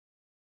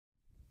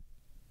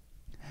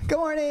Good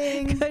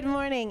morning. Good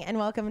morning and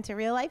welcome to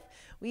Real Life.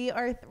 We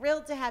are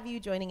thrilled to have you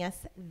joining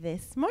us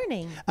this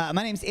morning. My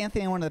name's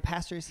Anthony. I'm one of the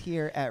pastors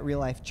here at Real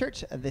Life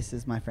Church. This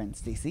is my friend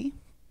Stacy.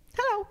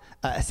 Hello.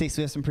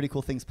 Stacy, we have some pretty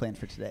cool things planned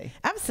for today.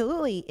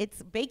 Absolutely.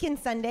 It's Bacon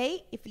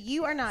Sunday. If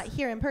you are not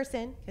here in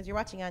person because you're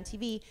watching on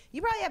TV,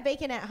 you probably have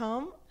bacon at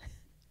home.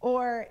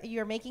 Or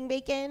you're making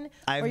bacon.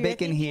 I have or you're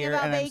bacon here,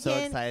 and I'm so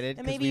bacon, excited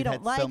and because maybe you we've don't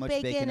had like so much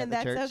bacon and at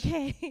the that's church.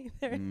 okay.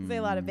 There's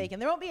a lot of bacon.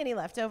 There won't be any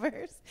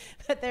leftovers,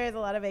 but there is a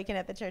lot of bacon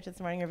at the church this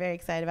morning. We're very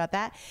excited about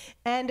that.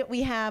 And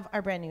we have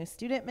our brand new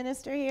student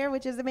minister here,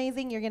 which is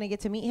amazing. You're going to get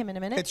to meet him in a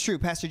minute. It's true.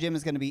 Pastor Jim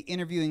is going to be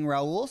interviewing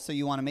Raul, so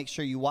you want to make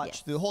sure you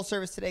watch the whole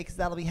service today because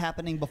that'll be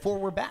happening before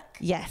we're back.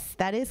 Yes,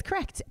 that is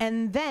correct.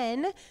 And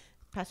then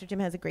Pastor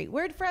Jim has a great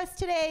word for us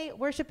today.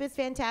 Worship is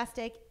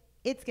fantastic.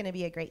 It's going to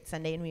be a great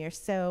Sunday, and we are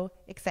so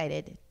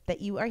excited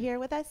that you are here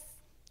with us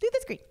through the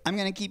screen. I'm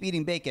going to keep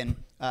eating bacon.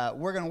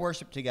 We're going to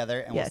worship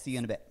together, and we'll see you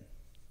in a bit.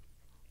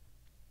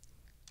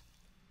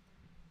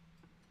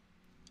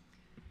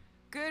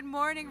 Good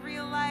morning,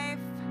 Real Life.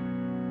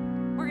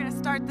 We're going to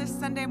start this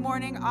Sunday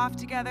morning off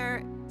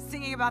together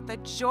singing about the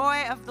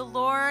joy of the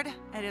Lord.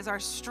 It is our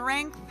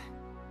strength.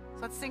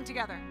 So let's sing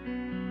together.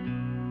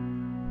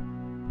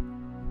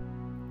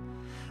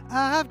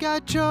 I've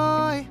got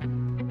joy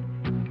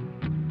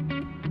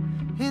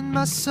in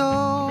my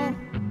soul.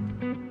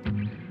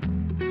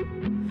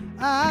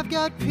 I've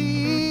got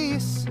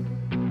peace.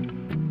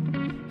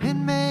 It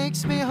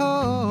makes me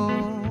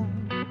whole.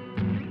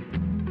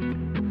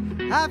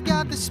 I've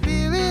got the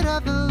Spirit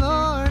of the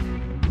Lord.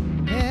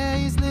 Yeah,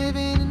 He's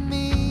living in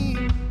me.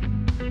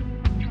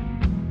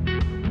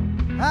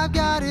 I've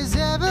got His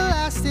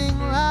everlasting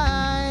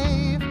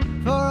life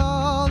for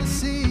all to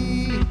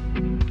see.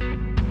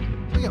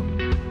 Here we go.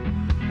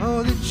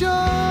 Oh, the joy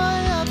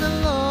of the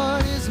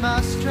Lord is my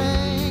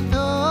strength.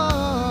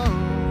 Oh,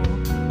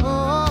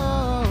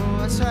 oh,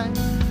 that's right.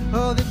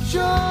 Oh, the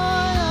joy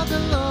of the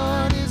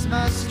Lord is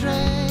my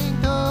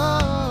strength.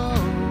 Oh,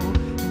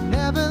 you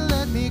never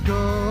let me go.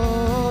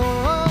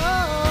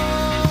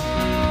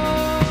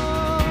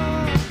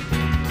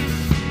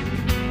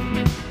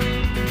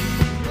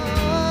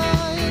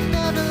 Oh, you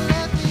never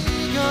let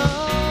me go.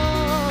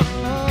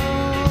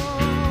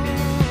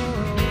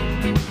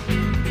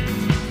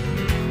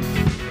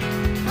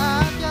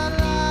 I've got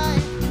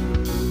light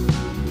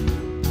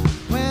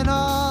when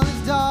all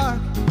is dark.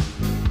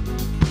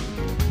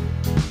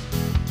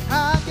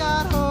 I've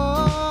got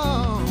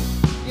hope,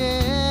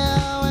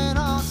 yeah, when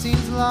all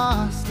seems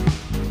lost.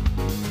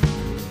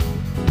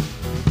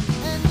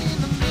 And in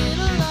the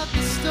middle of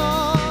the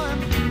storm,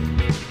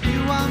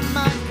 you are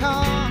my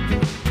calm.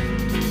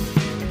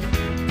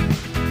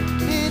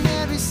 In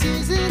every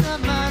season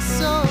of my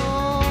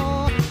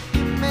soul,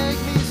 you make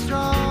me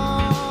strong.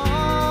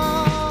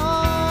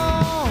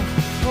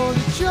 Oh,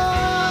 the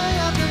joy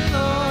of the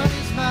Lord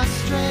is my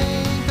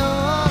strength. Oh,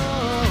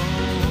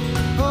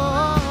 oh,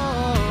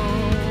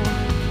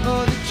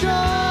 oh, the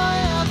joy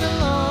of the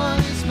Lord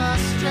is my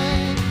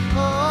strength.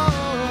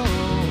 Oh,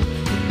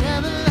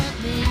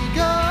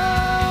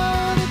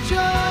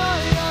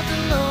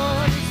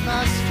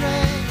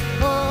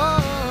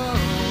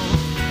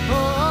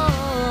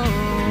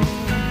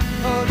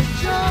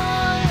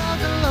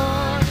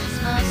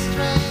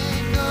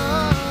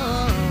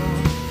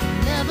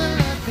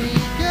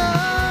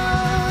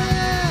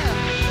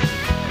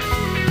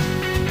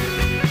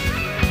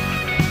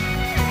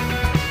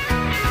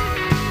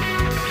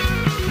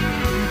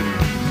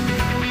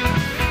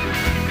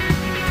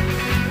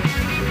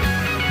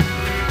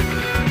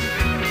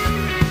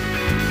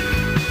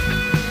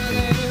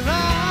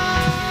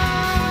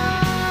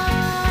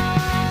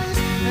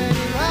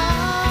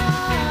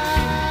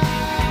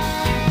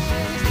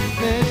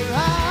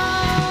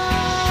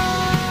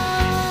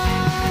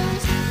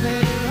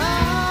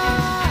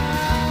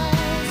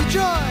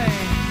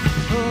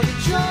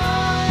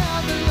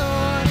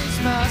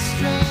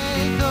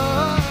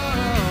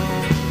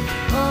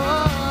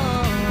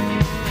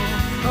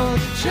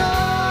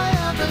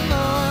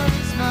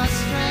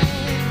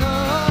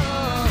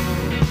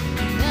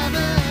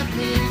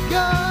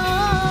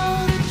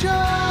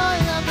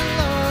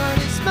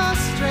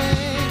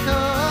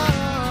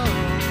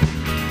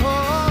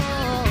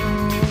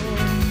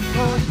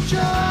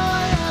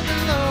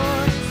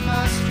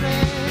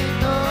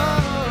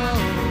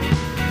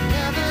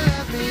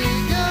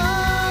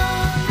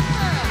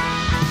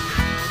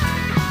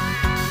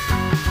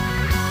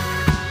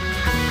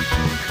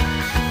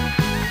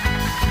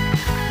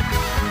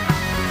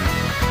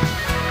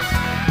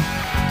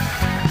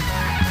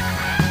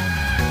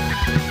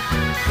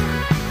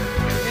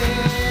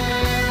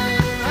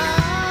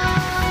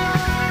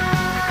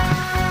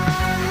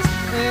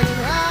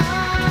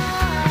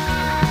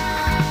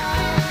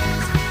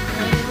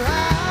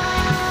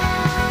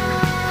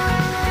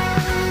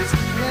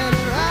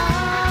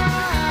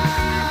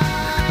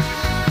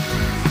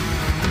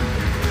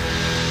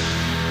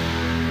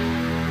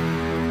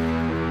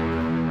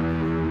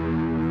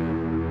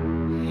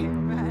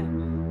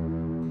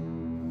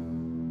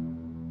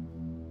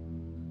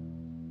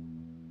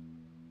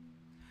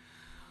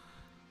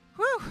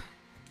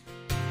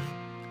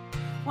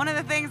 One of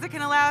the things that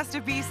can allow us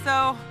to be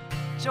so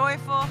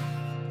joyful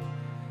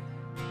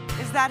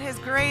is that His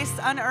grace,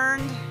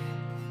 unearned,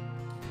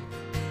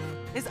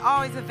 is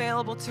always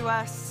available to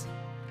us.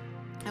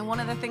 And one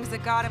of the things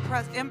that God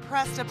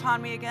impressed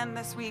upon me again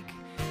this week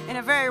in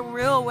a very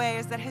real way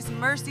is that His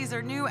mercies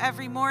are new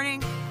every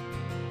morning.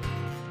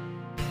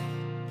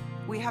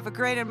 We have a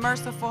great and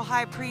merciful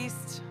high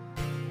priest.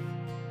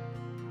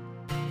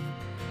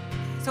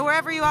 So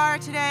wherever you are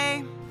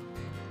today,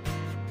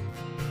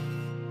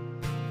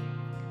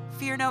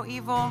 fear no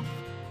evil.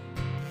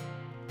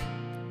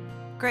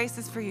 Grace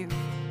is for you.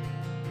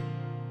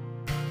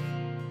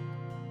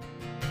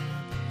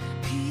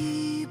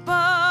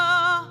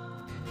 People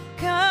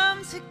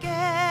come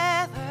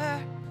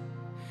together,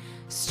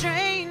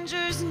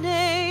 strangers,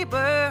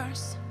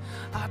 neighbors,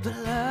 our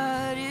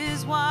blood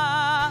is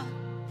one.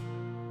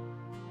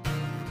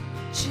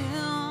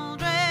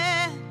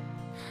 Children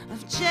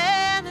of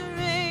generations,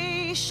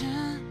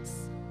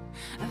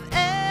 of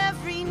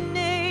every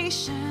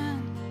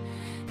nation,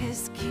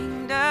 His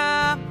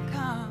kingdom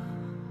come.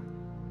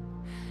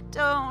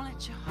 Don't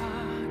let your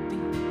heart be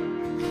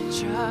in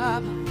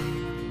trouble.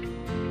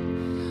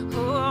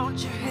 Hold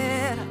your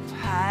head up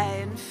high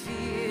and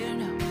fear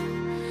no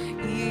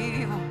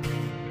evil.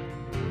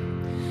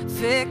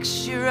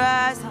 Fix your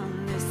eyes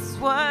on this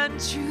one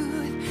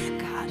truth: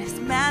 God is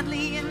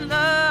madly in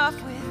love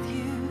with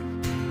you.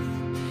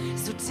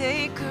 So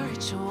take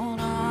courage, hold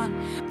on,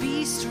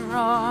 be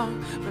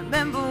strong.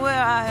 Remember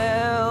where our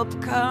help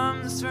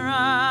comes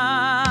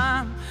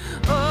from.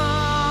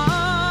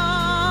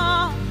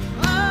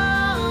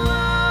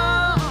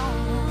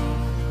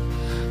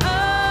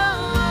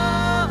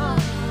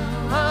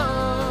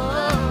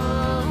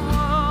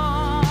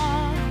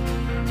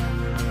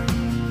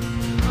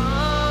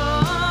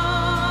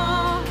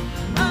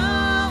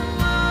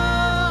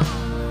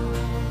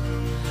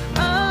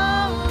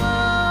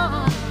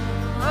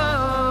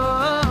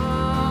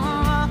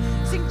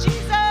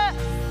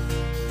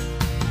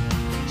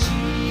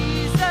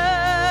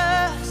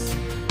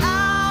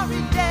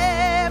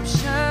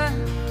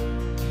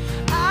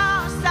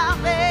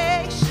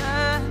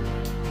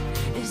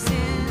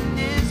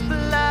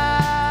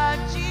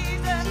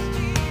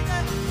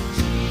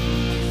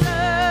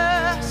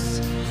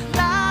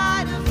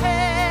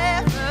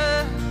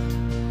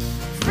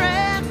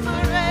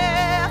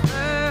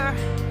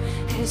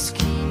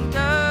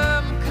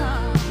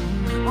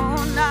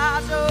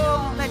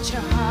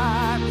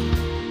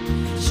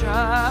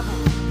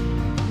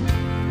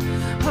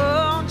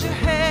 Hold your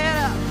head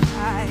up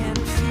high and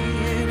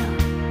fear no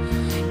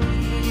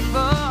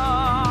evil.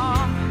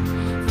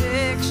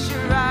 Fix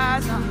your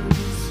eyes on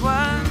this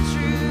one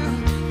truth: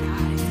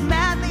 God is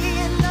madly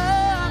in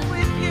love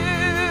with you.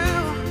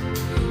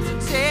 So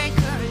take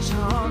courage,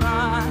 hold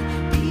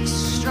on, be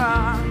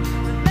strong.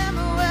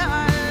 Remember where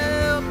our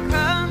help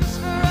comes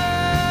from.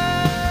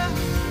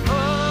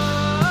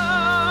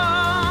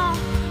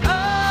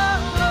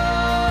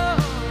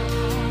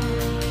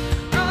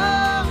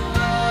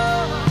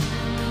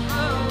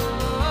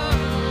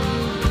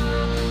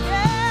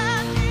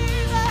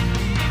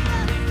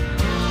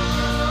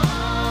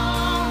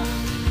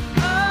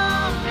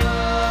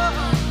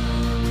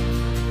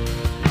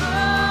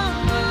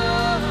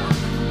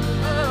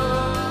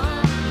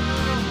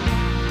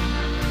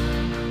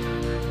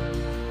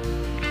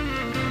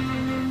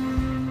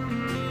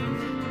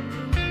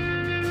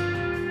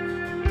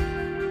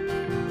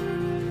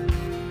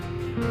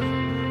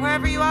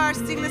 Wherever you are,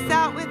 sing this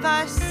out with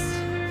us.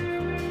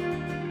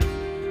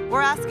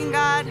 We're asking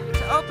God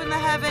to open the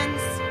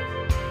heavens,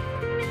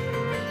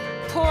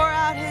 pour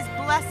out His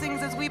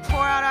blessings as we pour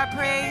out our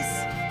praise.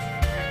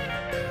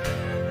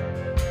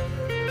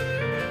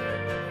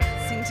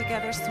 Sing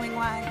together, swing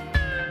wide.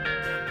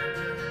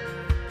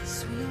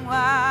 Swing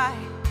wide,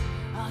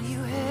 all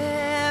you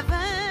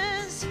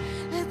heavens,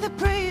 let the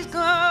praise go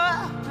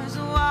up as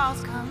the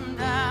walls come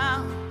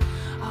down.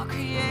 All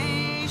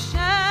creation,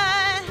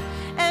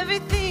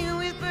 everything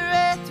with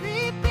breath,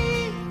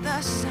 repeat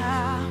the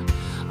sound.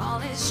 All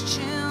His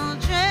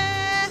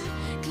children,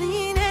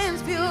 clean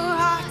hands, pure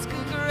hearts,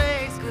 good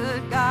grace,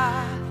 good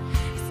God.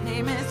 His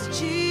name is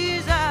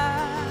Jesus.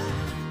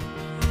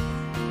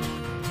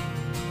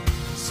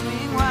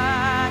 Swing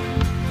wide,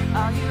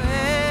 all you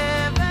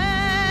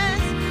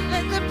heavens,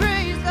 let the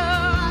praise go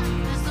up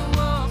as the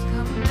walls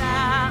come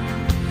down.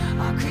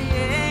 All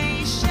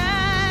creation,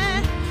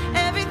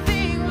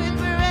 everything with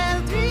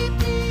breath,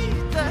 repeat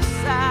the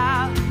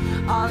sound.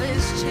 All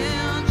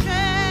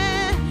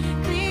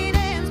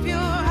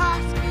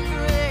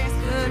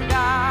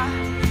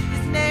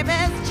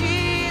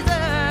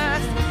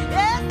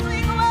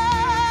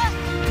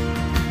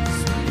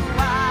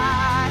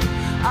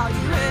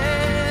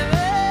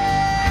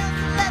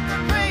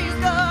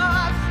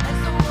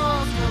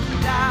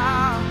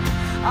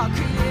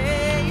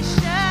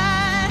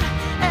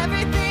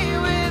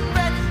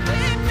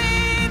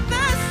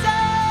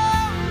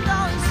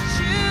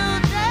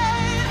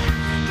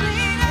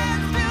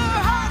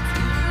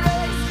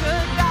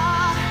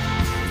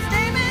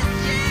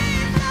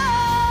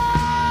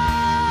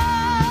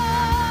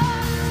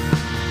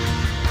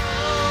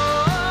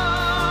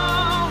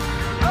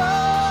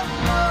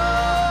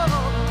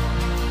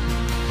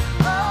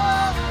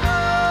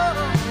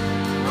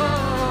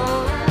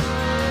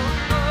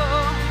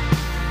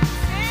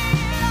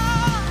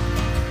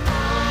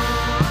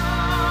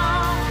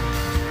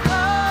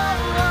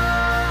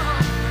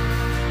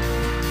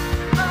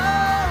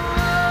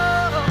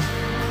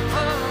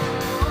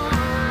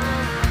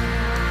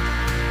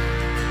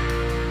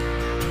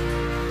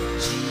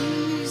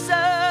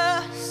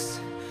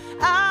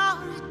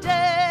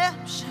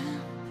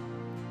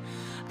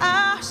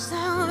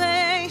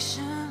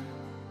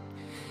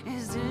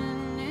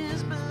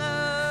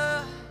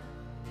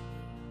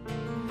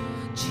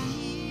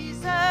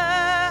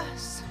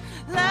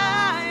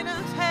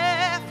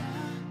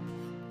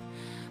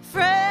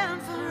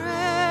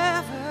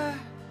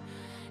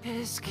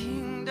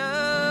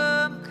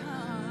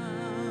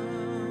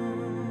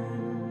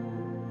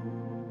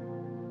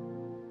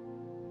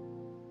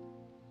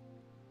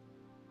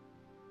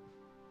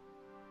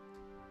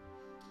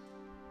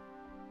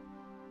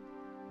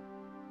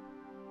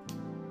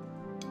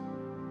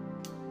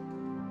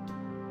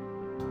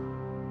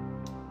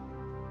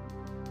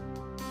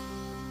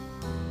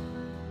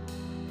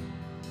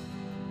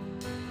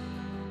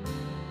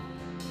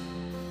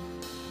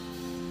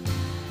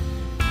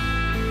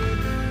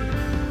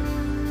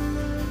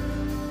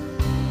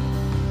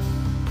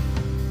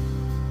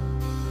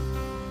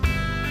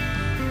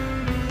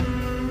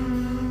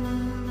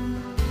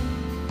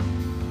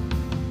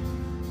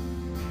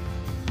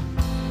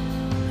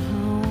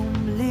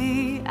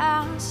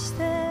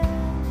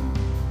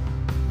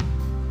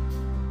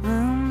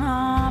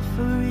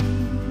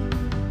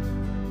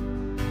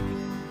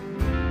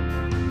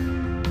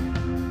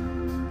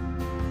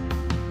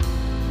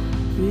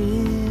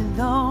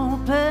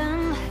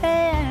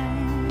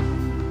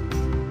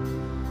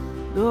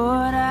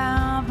Lord,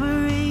 I'll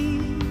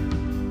breathe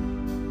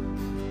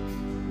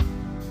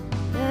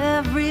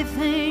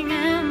everything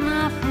and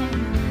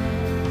nothing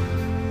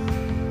less.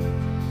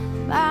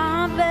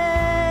 My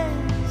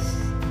best,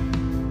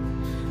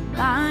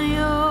 my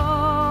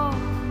all.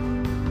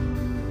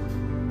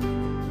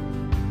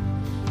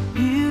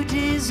 You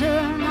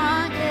deserve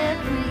my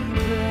every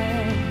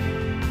breath,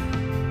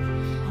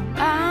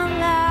 my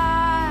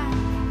life,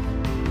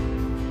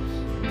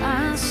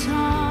 my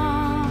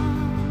song.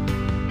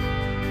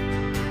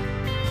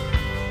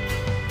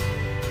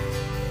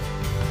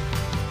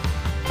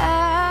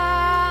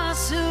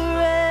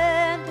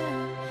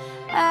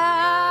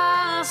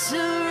 I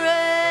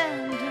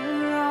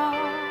surrender all.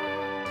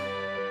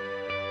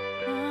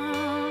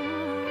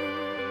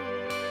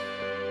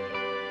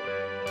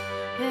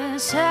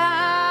 Yes,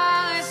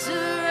 I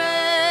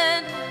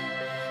surrender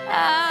all.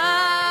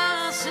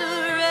 I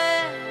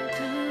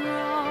surrender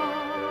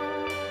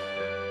all.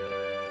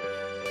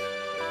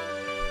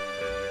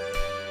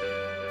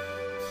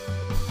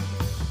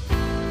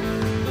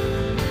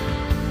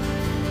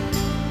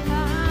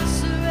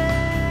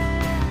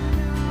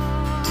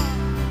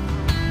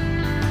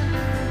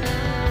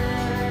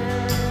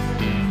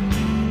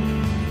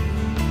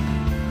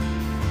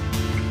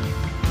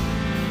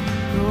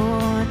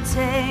 Lord,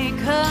 take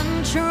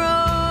control.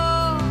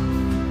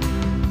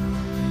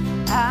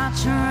 I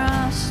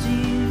trust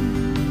you.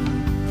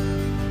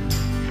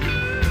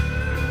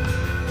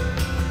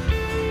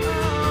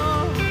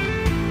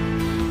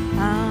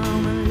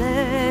 I'm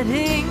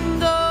letting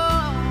go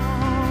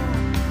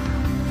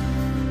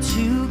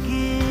to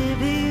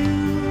give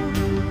you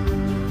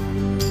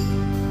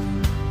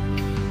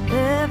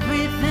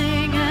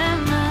everything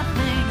and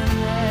nothing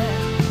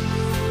less.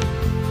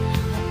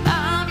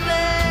 My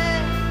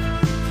best,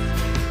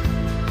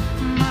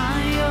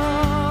 my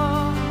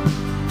all.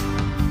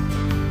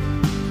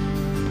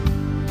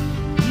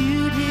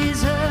 You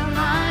deserve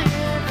my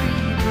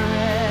every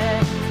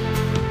breath,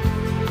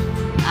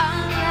 my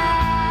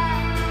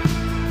life,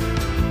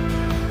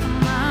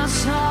 my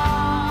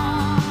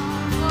song.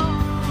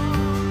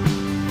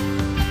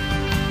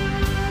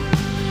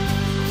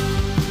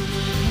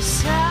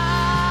 Yes,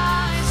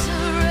 I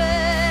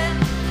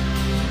surrender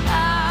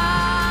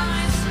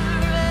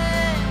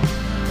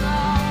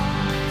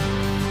all.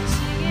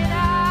 Sing it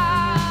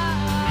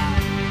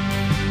out.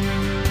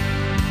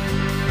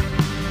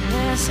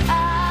 Yes,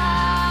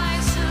 I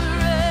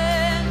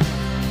surrender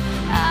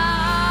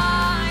all.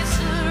 I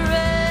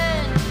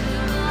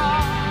surrender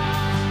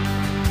all.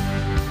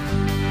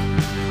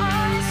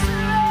 I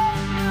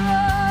surrender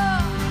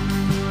all.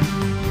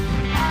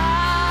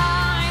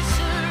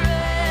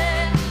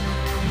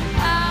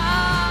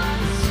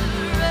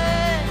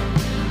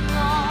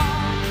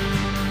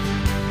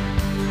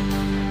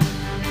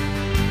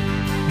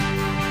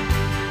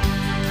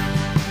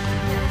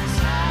 Yes,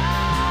 I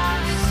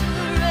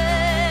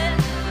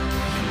surrender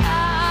all.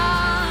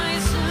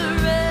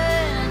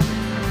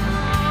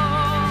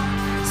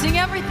 Sing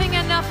everything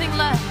and nothing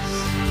less.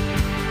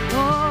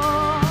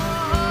 Oh,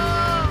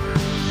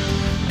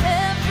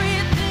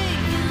 everything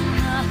and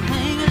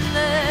nothing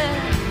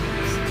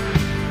less.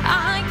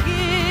 I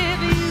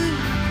give you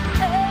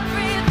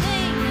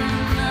everything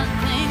and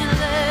nothing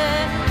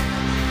less.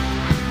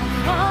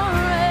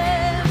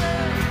 Forever,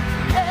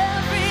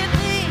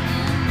 everything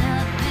and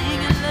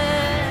nothing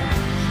less.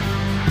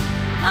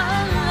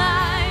 My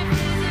life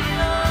is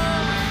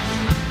yours,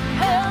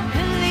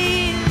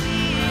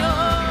 completely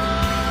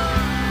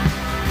yours.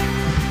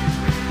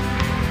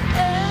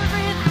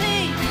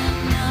 Everything and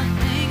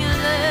nothing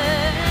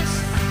less.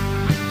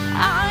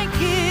 I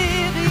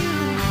give you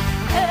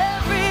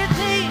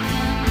everything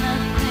and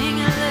nothing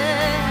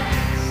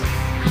less.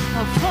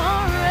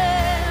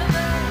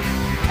 Forever,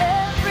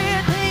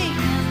 everything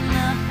and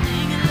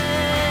nothing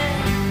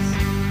less.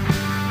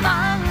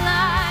 My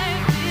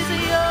life is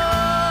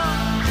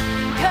yours,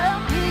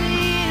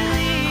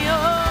 completely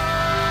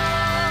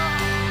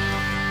yours.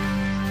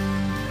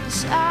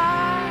 Yes,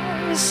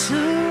 I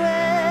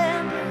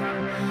surrender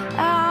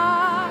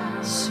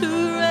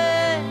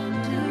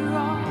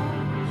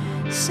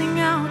all. Sing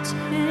out to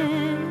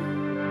Him.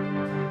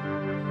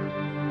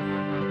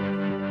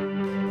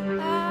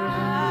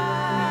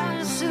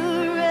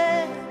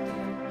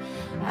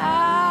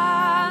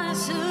 I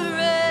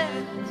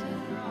surrender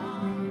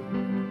all.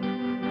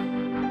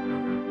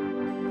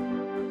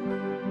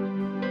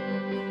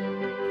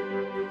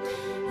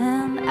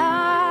 And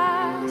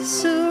I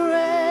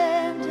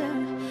surrender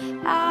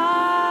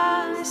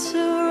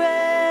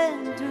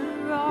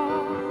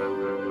all.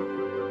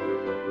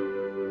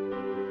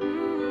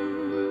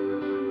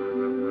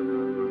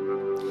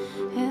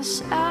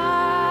 Yes,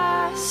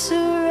 I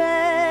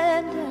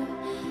surrender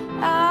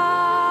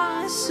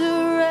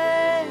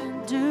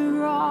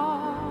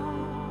all.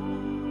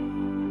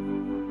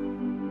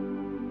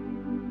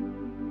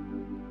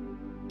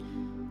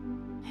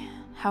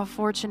 How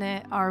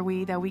fortunate are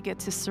we that we get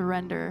to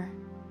surrender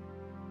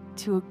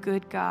to a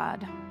good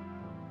God.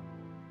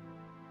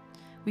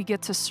 We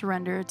get to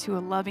surrender to a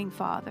loving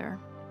Father.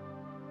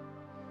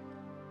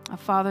 A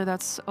Father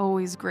that's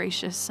always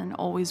gracious and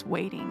always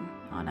waiting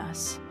on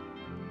us.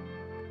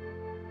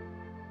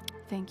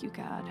 Thank you,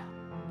 God.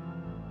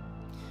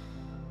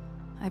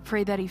 I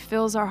pray that he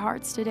fills our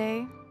hearts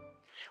today.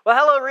 Well,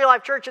 hello, Real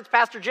Life Church. It's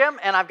Pastor Jim,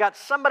 and I've got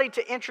somebody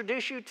to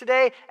introduce you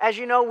today. As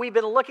you know, we've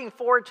been looking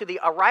forward to the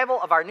arrival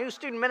of our new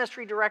student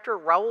ministry director,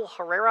 Raul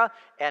Herrera,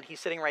 and he's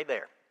sitting right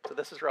there. So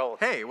this is Raul.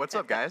 Hey, what's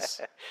up, guys?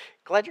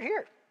 Glad you're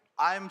here.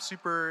 I'm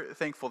super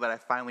thankful that I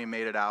finally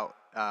made it out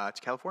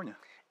to California.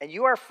 And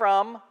you are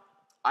from?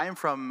 I am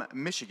from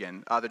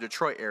Michigan, the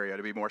Detroit area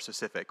to be more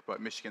specific, but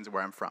Michigan's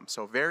where I'm from.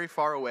 So very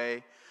far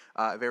away,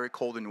 very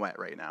cold and wet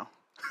right now.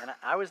 And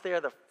I was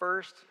there the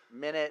first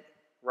minute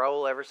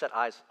Raul ever set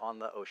eyes on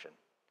the ocean.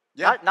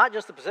 Yeah. Not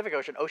just the Pacific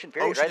Ocean, ocean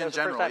period, Ocean right? That in was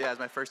the first general, time. yeah, it was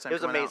my first time It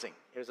was coming out. amazing.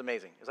 It was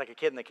amazing. It was like a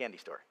kid in the candy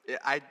store.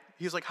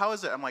 He was like, how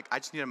is it? I'm like, I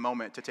just need a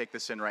moment to take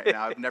this in right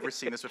now. I've never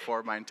seen this before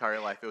in my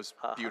entire life. It was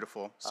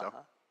beautiful.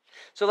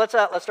 So let's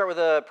start with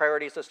the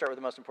priorities. Let's start with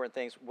the most important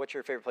things. What's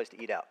your favorite place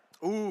to eat out?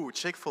 Ooh,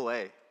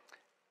 Chick-fil-A.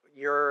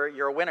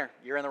 You're a winner.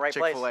 You're in the right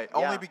place. Chick-fil-A.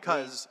 Only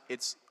because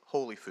it's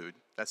holy food.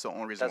 That's the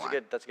only reason why.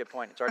 That's a good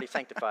point. It's already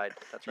sanctified.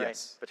 That's right.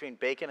 Yes. Between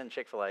bacon and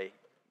Chick-fil-A,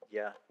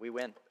 yeah, we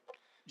win.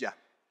 Yeah.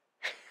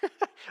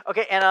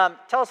 Okay, and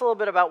tell us a little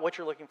bit about what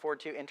you're looking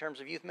forward to in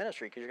terms of youth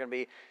ministry, because you're going to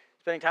be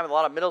spending time with a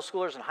lot of middle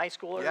schoolers and high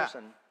schoolers.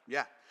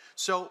 Yeah.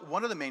 So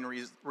one of the main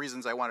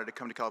reasons I wanted to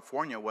come to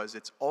California was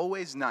it's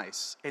always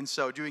nice. And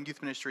so doing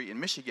youth ministry in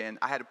Michigan,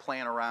 I had to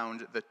plan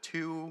around the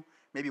 2,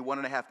 maybe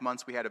 1.5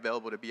 months we had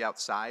available to be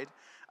outside.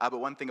 But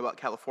one thing about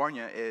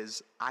California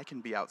is I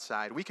can be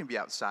outside. We can be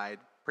outside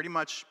pretty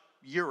much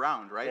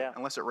year-round, right? Yeah.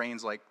 Unless it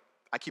rains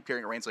I keep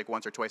hearing it rains like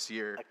once or twice a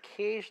year.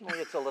 Occasionally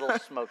it's a little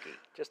smoky.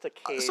 Just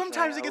occasionally.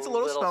 Sometimes it gets a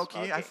little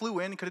smoky. I flew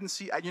in, couldn't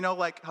see. You know,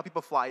 like how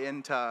people fly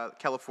into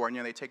California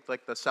and they take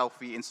like the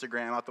selfie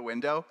Instagram out the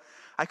window.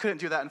 I couldn't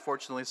do that,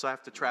 unfortunately, so I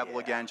have to travel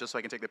again just so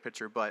I can take the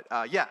picture. But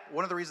yeah,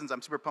 one of the reasons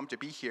I'm super pumped to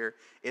be here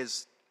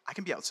is I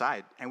can be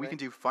outside and we can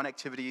do fun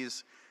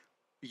activities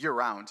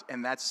year-round.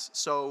 And that's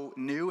so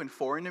new and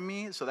foreign to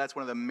me. So that's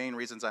one of the main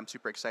reasons I'm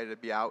super excited to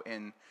be out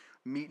and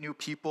meet new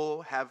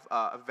people, have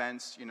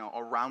events,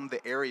 around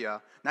the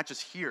area, not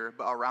just here,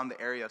 but around the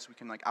area, so we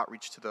can like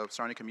outreach to the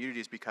surrounding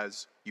communities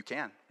because you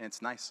can, and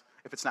it's nice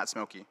if it's not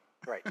smoky.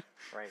 Right.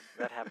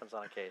 That happens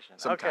on occasion.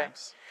 Sometimes. Okay.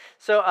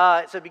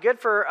 So it'd be good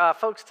for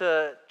folks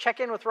to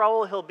check in with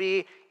Raul. He'll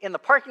be in the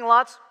parking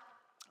lots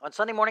on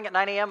Sunday morning at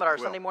 9 a.m. at our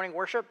Sunday morning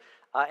worship.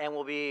 And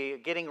we'll be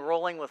getting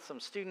rolling with some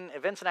student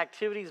events and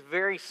activities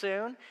very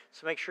soon.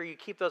 So make sure you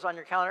keep those on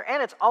your calendar.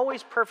 And it's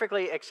always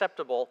perfectly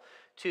acceptable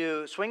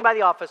to swing by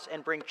the office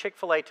and bring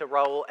Chick-fil-A to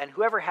Raul and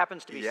whoever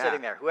happens to be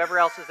sitting there. Whoever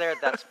else is there,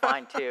 that's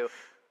fine too.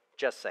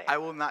 Just saying. I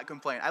will not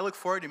complain. I look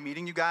forward to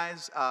meeting you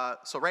guys.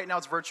 So right now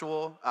it's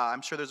virtual.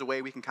 I'm sure there's a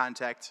way we can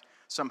contact.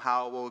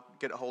 Somehow we'll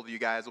get a hold of you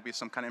guys. There'll be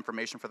some kind of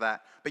information for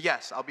that. But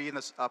yes, I'll be in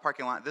this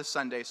parking lot this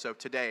Sunday. So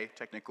today,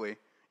 technically.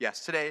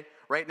 Yes, today,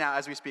 right now,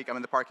 as we speak, I'm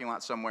in the parking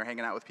lot somewhere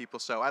hanging out with people.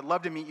 So I'd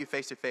love to meet you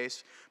face to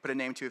face, put a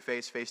name to a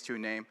face to a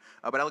name.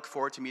 But I look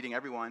forward to meeting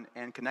everyone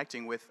and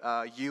connecting with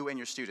you and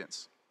your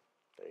students.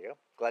 There you go.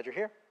 Glad you're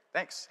here.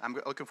 Thanks. I'm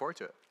looking forward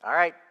to it. All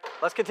right.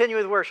 Let's continue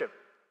with worship.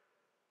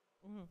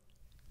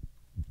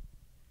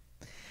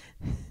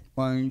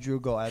 Why don't you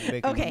go add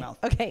bacon in your mouth?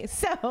 Okay,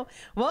 so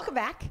welcome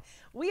back.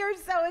 We are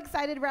so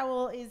excited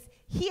Raul is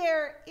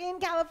here in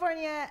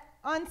California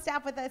on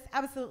staff with us,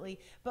 absolutely.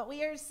 But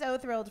we are so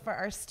thrilled for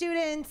our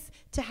students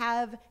to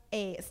have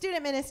a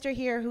student minister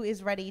here who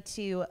is ready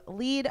to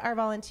lead our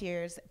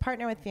volunteers,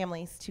 partner with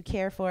families to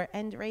care for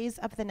and raise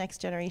up the next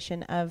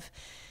generation of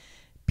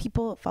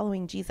people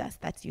following Jesus.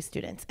 That's you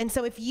students. And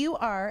so if you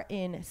are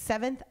in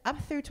 7th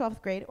up through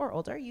 12th grade or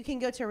older, you can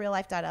go to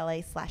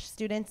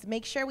reallife.la/students.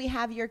 Make sure we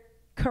have your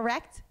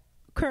current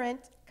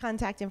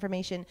contact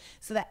information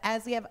so that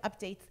as we have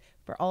updates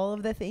for all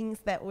of the things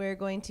that we're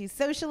going to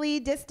socially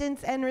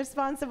distance and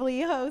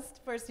responsibly host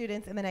for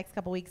students in the next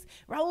couple weeks,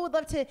 Raul would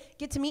love to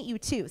get to meet you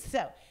too.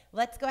 So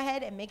let's go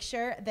ahead and make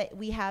sure that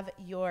we have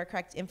your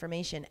correct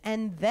information.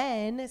 And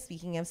then,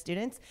 speaking of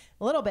students,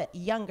 a little bit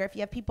younger, if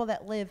you have people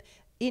that live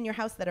in your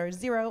house that are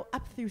 0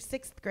 up through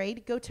 6th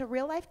grade, go to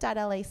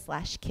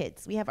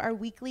reallife.la/kids. We have our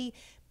weekly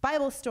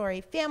Bible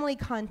story, family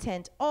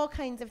content, all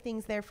kinds of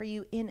things there for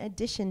you in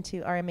addition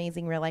to our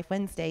amazing Real Life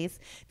Wednesdays.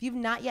 If you've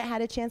not yet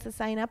had a chance to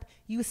sign up,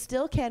 you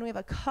still can. We have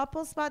a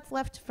couple spots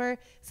left for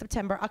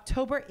September.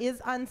 October is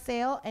on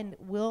sale and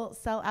will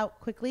sell out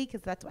quickly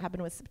because that's what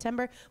happened with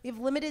September. We have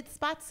limited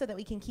spots so that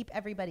we can keep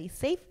everybody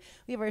safe.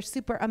 We have our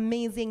super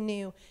amazing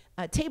new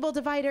table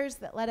dividers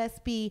that let us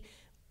be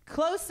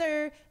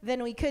closer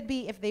than we could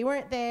be if they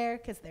weren't there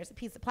because there's a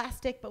piece of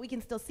plastic, but we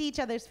can still see each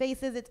other's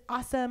faces. It's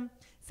awesome.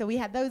 So we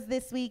had those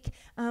this week.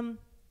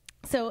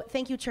 So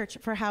thank you, church,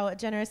 for how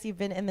generous you've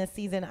been in this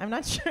season. I'm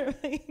not sure if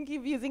I can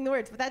keep using the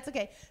words, but that's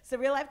okay. So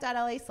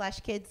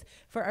reallife.la/kids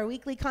for our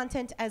weekly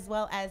content, as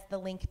well as the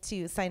link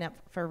to sign up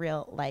for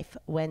Real Life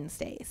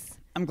Wednesdays.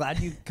 I'm glad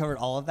you covered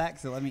all of that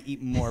because it let me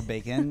eat more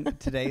bacon.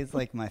 Today is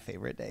like my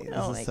favorite day.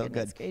 This is so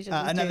good. Gracious,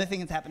 Another thing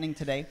that's happening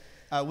today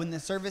when the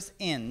service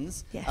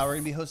ends, Yes. we're going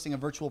to be hosting a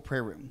virtual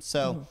prayer room.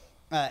 So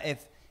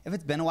if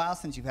it's been a while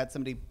since you've had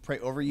somebody pray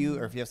over you,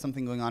 or if you have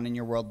something going on in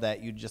your world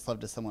that you'd just love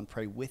to someone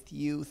pray with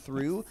you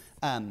through,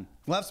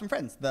 we'll have some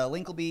friends. The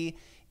link will be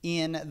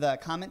in the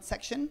comments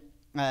section.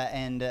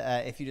 And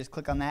if you just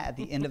click on that at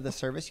the end of the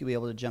service, you'll be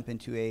able to jump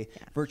into a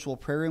virtual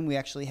prayer room. We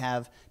actually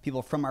have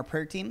people from our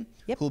prayer team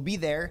who will be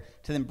there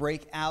to then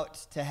break out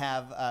to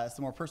have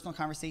some more personal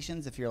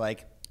conversations. If you're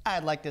like,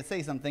 I'd like to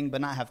say something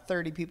but not have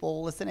 30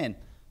 people listen in,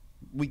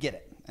 we get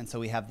it. And so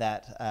we have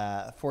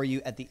that for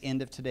you at the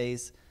end of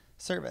today's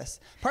service.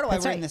 Part of why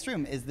we're in this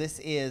room is this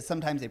is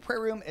sometimes a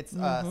prayer room. It's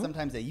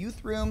sometimes a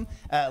youth room.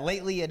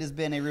 Lately, it has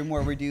been a room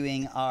where we're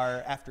doing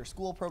our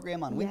after-school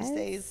program on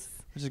Wednesdays,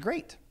 which is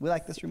great. We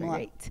like this room a lot.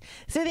 Great.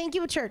 So thank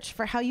you, church,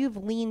 for how you've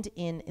leaned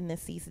in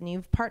this season.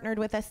 You've partnered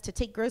with us to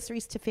take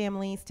groceries to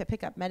families, to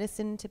pick up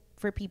medicine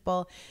for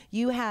people.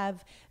 You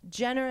have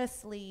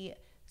generously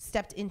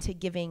stepped into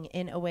giving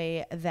in a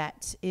way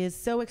that is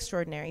so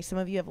extraordinary. Some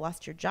of you have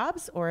lost your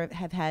jobs or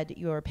have had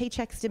your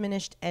paychecks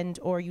diminished, and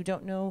or you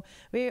don't know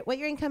what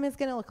your income is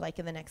going to look like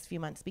in the next few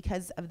months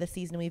because of the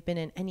season we've been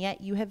in, and yet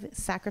you have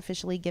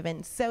sacrificially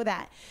given so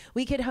that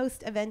we could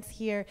host events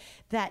here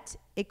that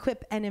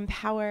equip and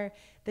empower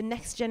the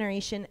next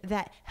generation,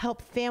 that help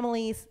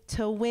families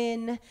to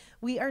win.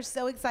 We are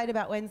so excited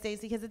about Wednesdays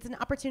because it's an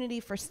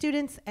opportunity for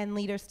students and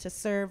leaders to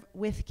serve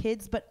with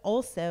kids, but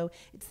also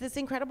it's this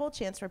incredible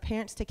chance for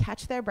parents to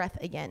catch their breath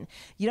again.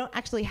 You don't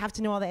actually have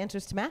to know all the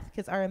answers to math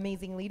because our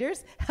amazing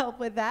leaders help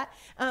with that.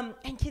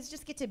 And kids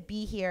just get to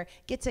be here,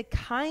 get to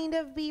kind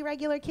of be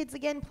regular kids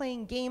again,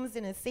 playing games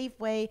in a safe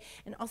way,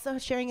 and also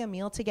sharing a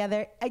meal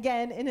together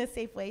again in a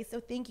safe way. So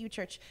thank you,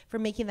 church, for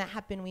making that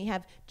happen. We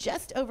have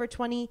just over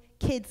 20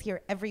 kids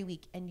here every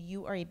week, and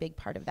you are a big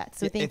part of that.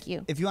 So thank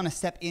you. If you want to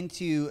step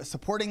into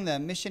supporting the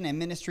mission and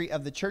ministry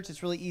of the church,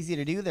 it's really easy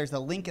to do. There's a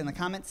link in the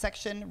comments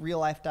section,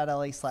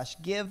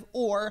 reallife.la/give,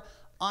 or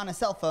on a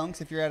cell phone,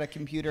 because if you're at a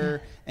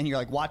computer and you're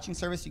like watching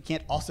service, you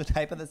can't also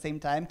type at the same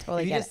time.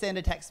 If you just send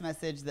a text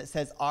message that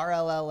says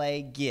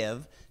RLLA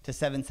give to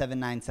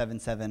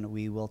 77977,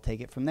 we will take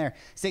it from there.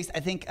 Stace,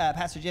 I think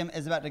Pastor Jim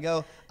is about to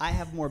go. I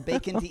have more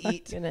bacon to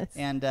eat,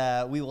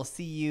 and we will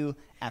see you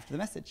after the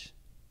message.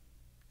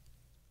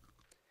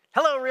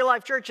 Hello, Real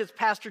Life Church. It's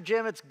Pastor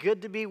Jim. It's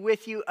good to be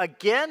with you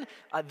again.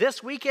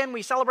 This weekend,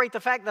 we celebrate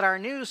the fact that our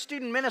new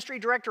student ministry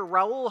director,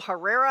 Raul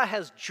Herrera,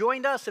 has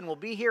joined us and will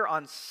be here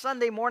on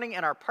Sunday morning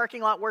in our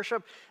parking lot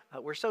worship.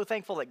 We're so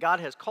thankful that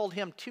God has called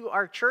him to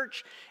our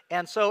church.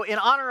 And so in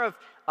honor of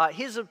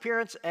his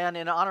appearance and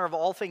in honor of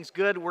all things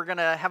good, we're going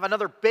to have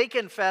another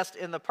Bacon Fest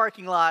in the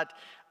parking lot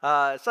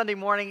Sunday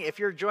morning. If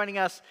you're joining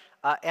us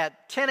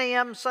at 10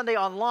 a.m. Sunday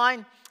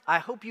online, I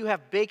hope you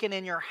have bacon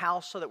in your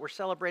house so that we're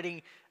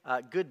celebrating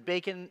good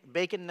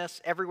baconness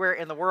everywhere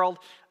in the world.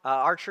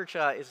 Our church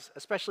is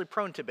especially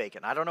prone to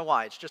bacon. I don't know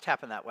why. It's just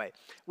happened that way.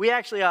 We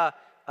actually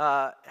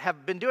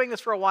have been doing this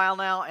for a while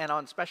now, and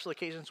on special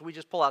occasions, we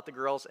just pull out the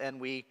grills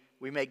and we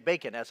make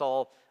bacon, as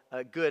all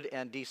good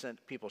and decent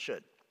people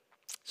should.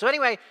 So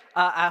anyway,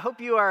 I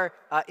hope you are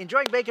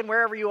enjoying bacon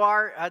wherever you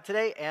are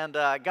today, and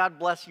God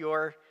bless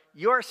your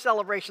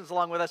celebrations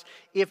along with us.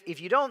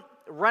 If you don't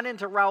run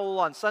into Raul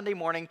on Sunday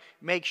morning,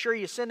 make sure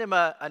you send him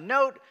a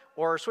note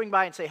or swing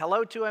by and say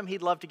hello to him.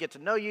 He'd love to get to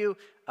know you,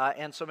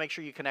 and so make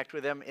sure you connect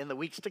with him in the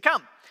weeks to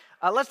come.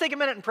 Let's take a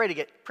minute and pray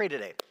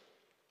today.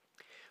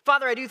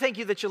 Father, I do thank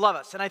you that you love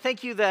us, and I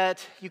thank you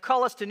that you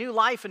call us to new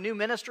life and new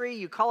ministry.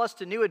 You call us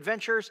to new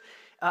adventures,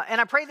 and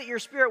I pray that your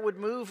Spirit would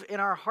move in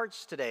our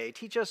hearts today.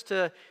 Teach us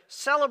to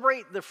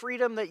celebrate the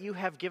freedom that you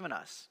have given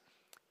us.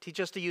 Teach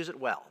us to use it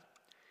well.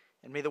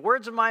 And may the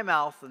words of my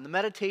mouth and the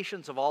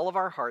meditations of all of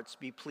our hearts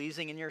be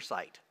pleasing in your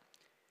sight.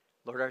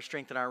 Lord, our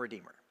strength and our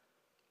Redeemer.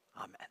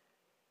 Amen.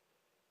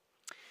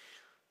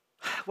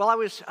 Well, I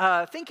was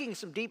thinking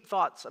some deep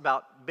thoughts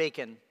about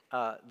bacon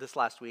this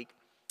last week.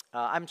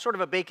 I'm sort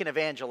of a bacon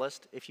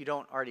evangelist, if you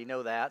don't already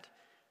know that.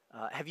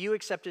 Have you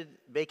accepted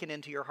bacon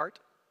into your heart?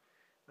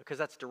 Because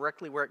that's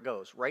directly where it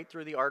goes, right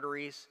through the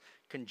arteries,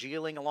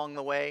 congealing along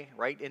the way,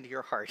 right into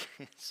your heart.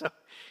 So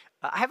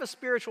I have a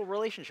spiritual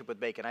relationship with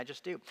bacon. I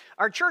just do.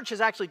 Our church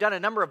has actually done a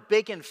number of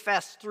bacon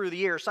fests through the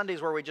year,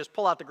 Sundays where we just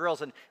pull out the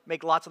grills and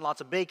make lots and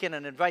lots of bacon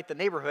and invite the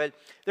neighborhood.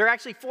 There are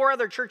actually 4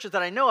 other churches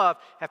that I know of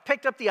have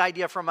picked up the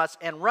idea from us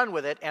and run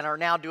with it and are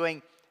now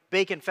doing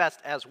Bacon Fest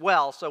as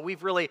well. So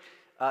we've really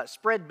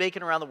spread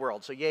bacon around the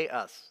world. So yay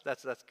us.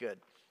 That's good.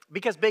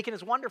 Because bacon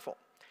is wonderful.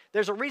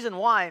 There's a reason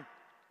why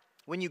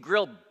when you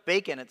grill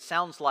bacon, it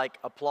sounds like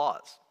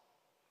applause.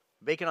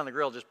 Bacon on the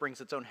grill just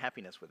brings its own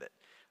happiness with it.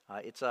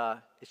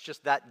 It's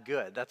just that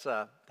good.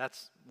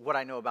 That's what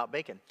I know about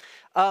bacon.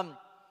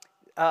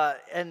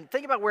 And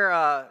think about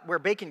where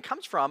bacon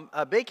comes from.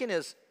 Bacon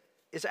is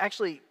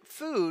actually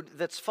food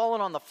that's fallen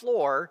on the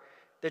floor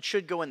that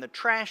should go in the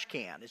trash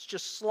can. It's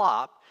just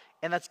slop,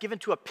 and that's given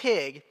to a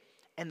pig,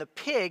 and the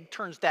pig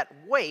turns that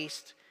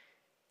waste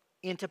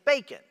into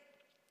bacon.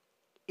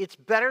 It's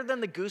better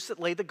than the goose that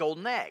laid the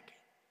golden egg.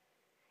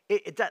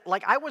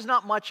 Like I was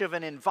not much of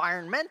an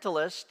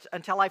environmentalist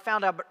until I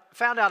found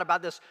out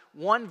about this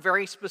one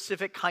very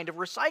specific kind of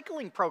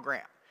recycling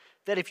program.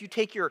 That if you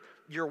take your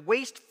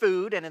waste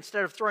food and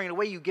instead of throwing it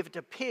away, you give it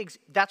to pigs,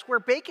 that's where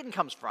bacon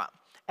comes from.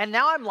 And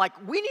now I'm like,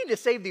 we need to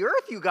save the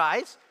earth, you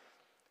guys,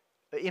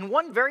 in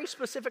one very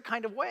specific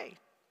kind of way.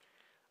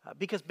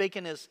 Because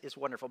bacon is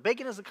wonderful.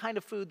 Bacon is the kind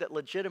of food that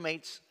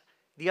legitimates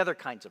the other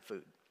kinds of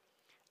food.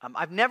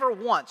 I've never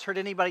once heard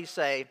anybody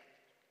say,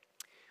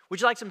 would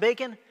you like some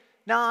bacon?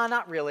 Nah,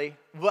 not really.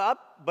 Well,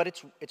 but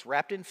it's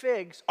wrapped in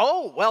figs.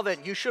 Oh, well then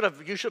you should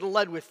have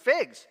led with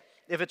figs.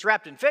 If it's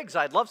wrapped in figs,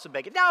 I'd love some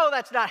bacon. No,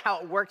 that's not how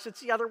it works. It's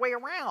the other way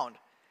around.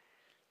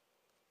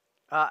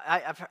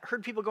 I've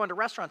heard people go into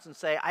restaurants and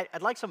say,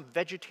 I'd like some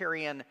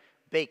vegetarian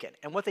bacon.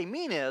 And what they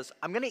mean is,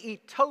 I'm going to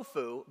eat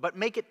tofu, but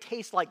make it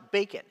taste like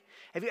bacon.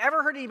 Have you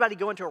ever heard anybody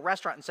go into a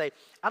restaurant and say,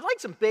 I'd like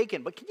some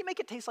bacon, but can you make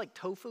it taste like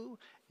tofu?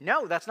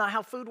 No, that's not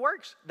how food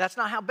works. That's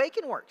not how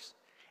bacon works.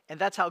 And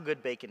that's how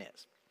good bacon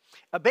is.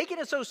 Bacon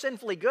is so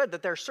sinfully good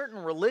that there are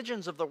certain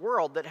religions of the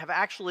world that have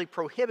actually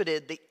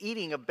prohibited the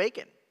eating of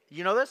bacon.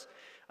 You know this?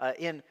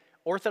 In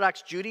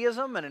Orthodox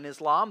Judaism and in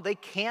Islam, they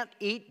can't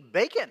eat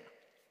bacon.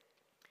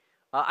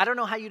 I don't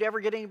know how you'd ever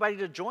get anybody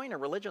to join a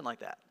religion like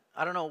that.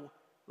 I don't know,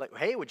 like,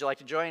 hey, would you like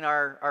to join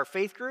our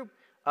faith group?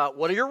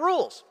 What are your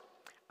rules?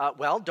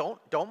 Well,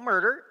 don't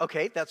murder.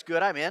 Okay, that's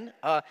good, I'm in.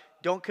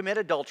 Don't commit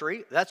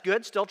adultery. That's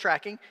good, still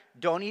tracking.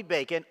 Don't eat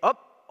bacon. Oh,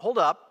 hold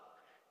up.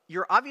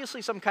 You're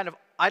obviously some kind of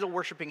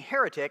idol-worshiping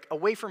heretic.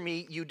 Away from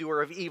me, you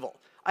doer of evil.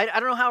 I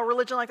don't know how a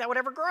religion like that would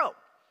ever grow.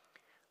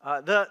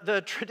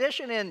 The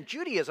tradition in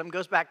Judaism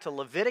goes back to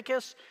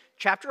Leviticus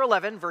chapter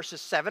 11,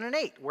 verses 7 and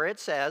 8, where it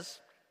says,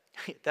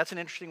 that's an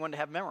interesting one to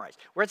have memorized,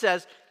 where it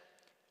says,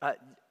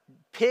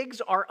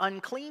 pigs are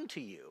unclean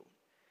to you.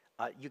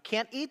 You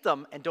can't eat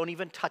them and don't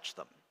even touch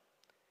them.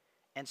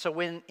 And so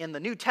when in the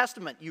New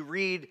Testament you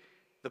read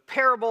the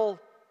parable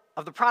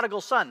of the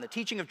prodigal son, the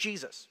teaching of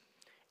Jesus,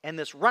 and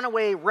this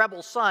runaway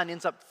rebel son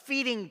ends up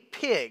feeding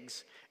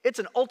pigs, it's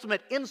an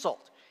ultimate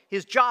insult.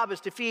 His job is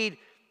to feed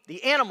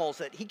the animals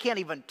that he can't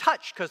even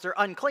touch because they're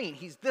unclean.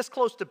 He's this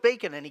close to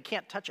bacon and he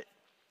can't touch it.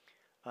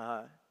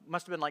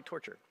 Must have been like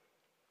torture.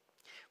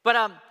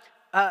 But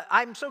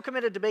I'm so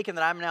committed to bacon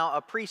that I'm now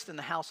a priest in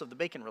the house of the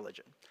bacon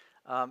religion.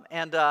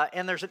 And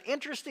there's an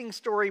interesting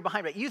story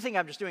behind it. You think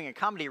I'm just doing a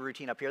comedy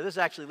routine up here. This is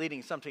actually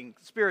leading to something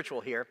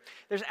spiritual here.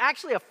 There's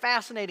actually a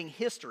fascinating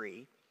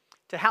history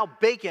to how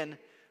bacon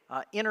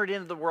entered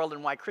into the world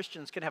and why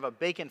Christians can have a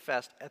bacon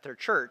fest at their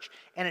church.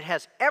 And it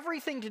has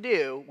everything to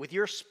do with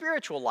your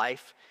spiritual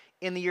life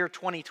in the year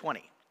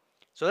 2020.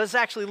 So this is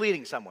actually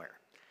leading somewhere.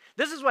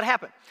 This is what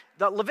happened.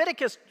 The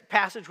Leviticus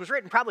passage was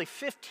written probably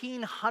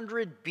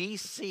 1500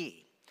 BC.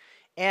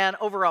 And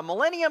over a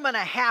millennium and a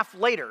half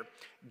later,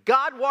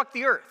 God walked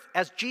the earth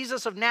as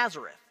Jesus of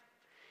Nazareth.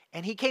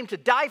 And he came to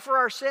die for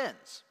our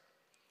sins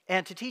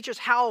and to teach us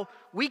how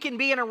we can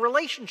be in a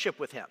relationship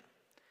with him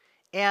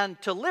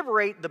and to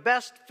liberate the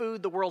best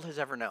food the world has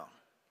ever known.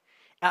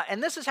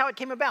 And this is how it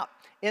came about.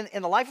 In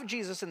the life of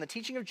Jesus, in the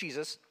teaching of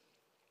Jesus,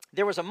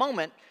 there was a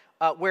moment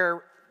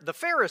where the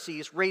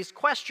Pharisees raised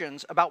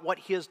questions about what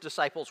his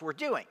disciples were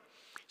doing.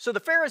 So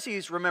the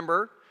Pharisees,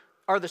 remember,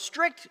 are the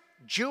strict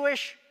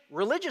Jewish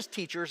religious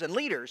teachers and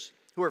leaders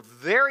who are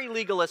very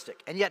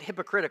legalistic and yet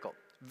hypocritical,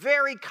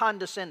 very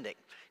condescending,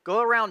 go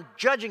around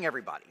judging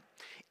everybody.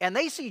 And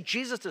they see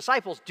Jesus'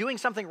 disciples doing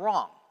something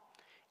wrong,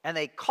 and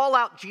they call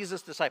out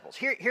Jesus' disciples.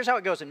 Here's how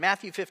it goes in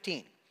Matthew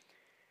 15.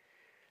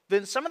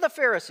 Then some of the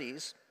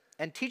Pharisees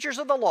and teachers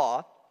of the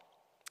law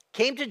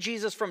came to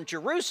Jesus from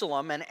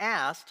Jerusalem and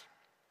asked,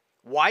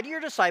 "Why do your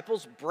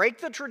disciples break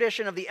the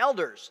tradition of the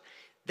elders?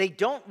 They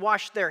don't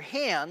wash their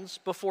hands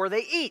before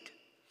they eat."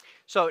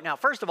 So now,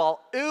 first of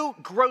all, ooh,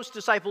 gross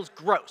disciples,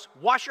 gross.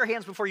 Wash your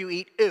hands before you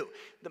eat, ooh.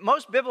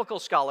 Most biblical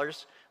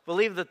scholars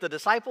believe that the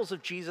disciples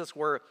of Jesus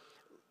were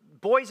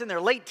boys in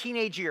their late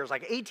teenage years,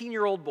 like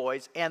 18-year-old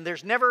boys, and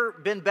there's never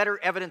been better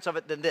evidence of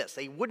it than this.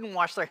 They wouldn't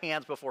wash their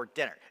hands before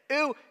dinner.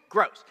 Ooh,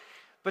 gross.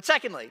 But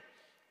secondly,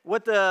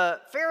 what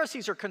the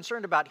Pharisees are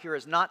concerned about here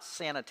is not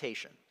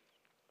sanitation.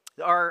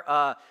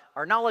 Our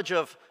knowledge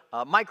of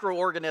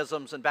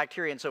microorganisms and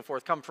bacteria and so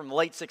forth come from the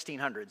late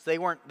 1600s. They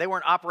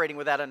weren't operating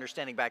with that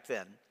understanding back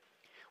then.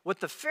 What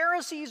the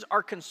Pharisees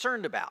are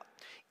concerned about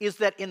is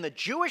that in the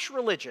Jewish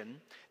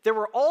religion, there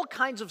were all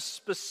kinds of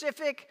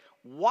specific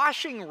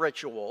washing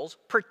rituals,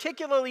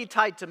 particularly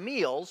tied to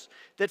meals,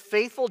 that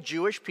faithful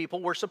Jewish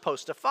people were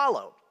supposed to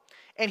follow.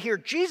 And here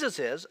Jesus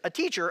is, a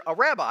teacher, a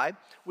rabbi,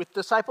 with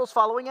disciples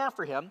following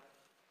after him,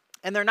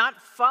 and they're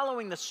not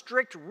following the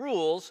strict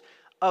rules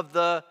of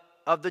the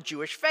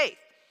Jewish faith.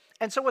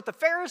 And so what the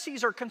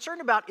Pharisees are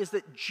concerned about is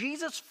that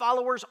Jesus'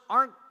 followers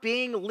aren't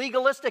being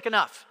legalistic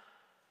enough.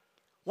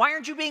 Why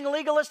aren't you being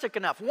legalistic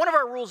enough? One of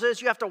our rules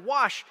is you have to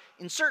wash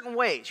in certain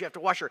ways. You have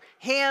to wash your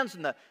hands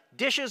and the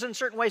dishes in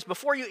certain ways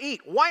before you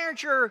eat. Why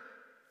aren't your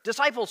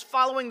disciples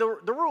following the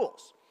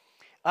rules?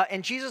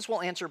 And Jesus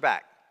will answer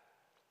back.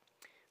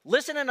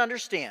 Listen and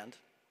understand.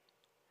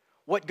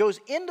 What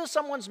goes into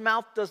someone's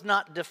mouth does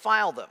not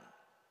defile them.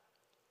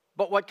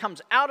 But what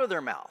comes out of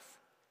their mouth,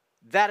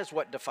 that is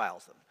what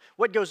defiles them.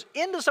 What goes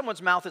into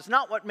someone's mouth is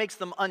not what makes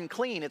them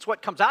unclean. It's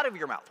what comes out of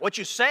your mouth, what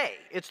you say.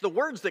 It's the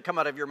words that come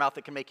out of your mouth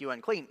that can make you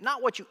unclean,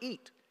 not what you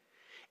eat.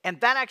 And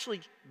that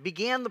actually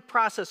began the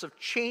process of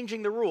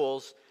changing the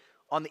rules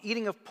on the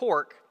eating of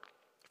pork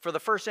for the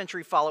first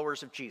century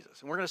followers of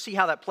Jesus. And we're going to see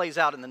how that plays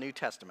out in the New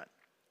Testament.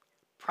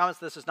 Promise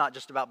this is not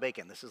just about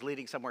bacon. This is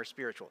leading somewhere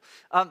spiritual.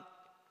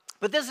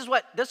 But this is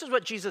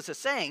what Jesus is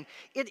saying.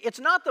 It's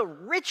not the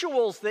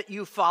rituals that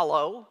you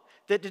follow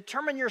that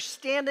determine your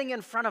standing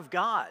in front of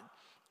God.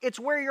 It's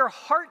where your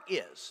heart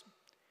is.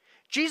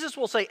 Jesus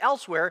will say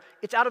elsewhere,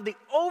 it's out of the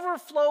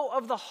overflow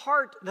of the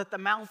heart that the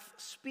mouth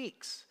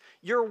speaks.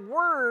 Your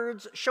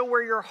words show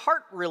where your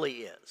heart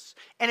really is.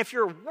 And if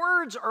your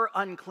words are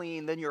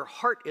unclean, then your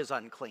heart is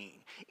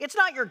unclean. It's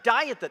not your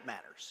diet that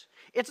matters.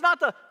 It's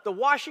not the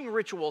washing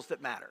rituals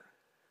that matter.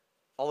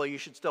 Although you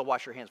should still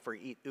wash your hands before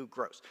you eat. Ooh,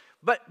 gross.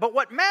 But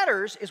what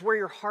matters is where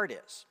your heart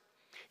is.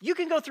 You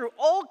can go through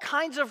all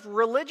kinds of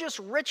religious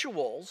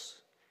rituals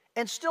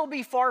and still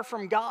be far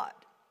from God.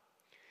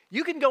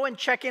 You can go and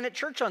check in at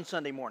church on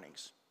Sunday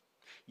mornings.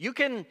 You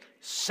can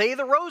say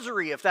the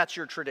rosary if that's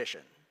your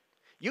tradition.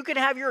 You can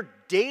have your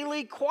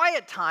daily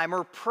quiet time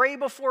or pray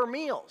before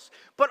meals.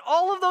 But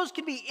all of those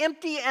can be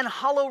empty and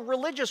hollow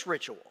religious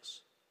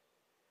rituals.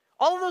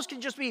 All of those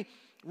can just be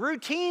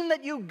routine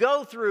that you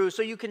go through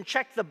so you can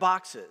check the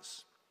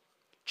boxes.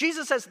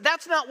 Jesus says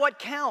that's not what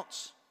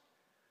counts.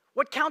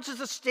 What counts is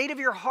the state of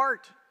your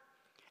heart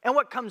and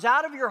what comes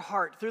out of your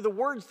heart through the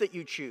words that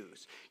you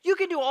choose. You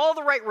can do all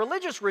the right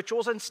religious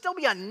rituals and still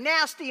be a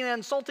nasty and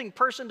insulting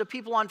person to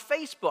people on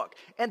Facebook,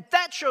 and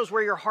that shows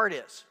where your heart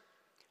is.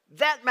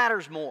 That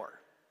matters more,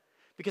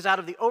 because out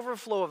of the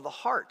overflow of the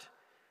heart,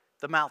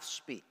 the mouth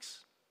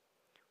speaks.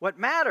 What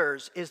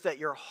matters is that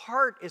your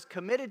heart is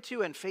committed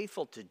to and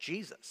faithful to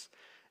Jesus,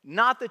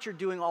 not that you're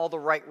doing all the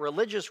right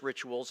religious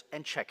rituals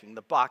and checking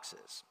the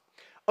boxes.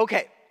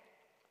 Okay,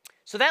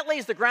 so that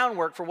lays the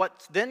groundwork for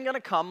what's then going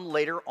to come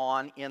later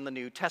on in the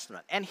New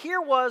Testament. And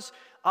here was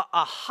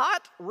a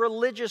hot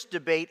religious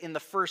debate in the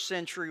first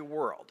century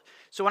world.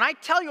 So when I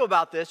tell you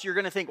about this, you're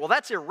going to think, well,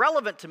 that's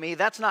irrelevant to me.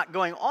 That's not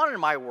going on in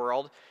my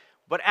world.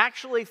 But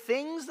actually,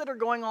 things that are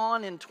going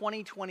on in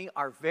 2020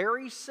 are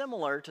very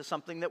similar to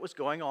something that was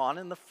going on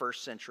in the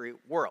first century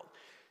world.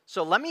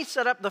 So let me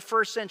set up the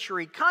first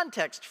century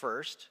context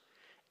first,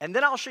 and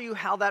then I'll show you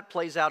how that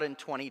plays out in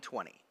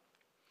 2020.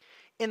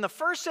 In the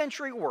first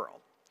century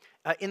world,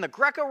 in the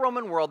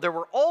Greco-Roman world, there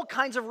were all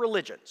kinds of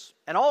religions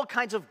and all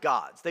kinds of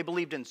gods. They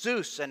believed in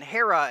Zeus and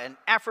Hera and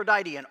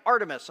Aphrodite and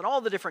Artemis and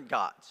all the different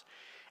gods.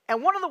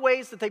 And one of the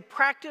ways that they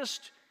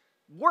practiced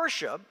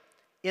worship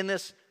in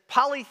this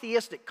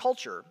polytheistic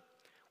culture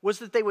was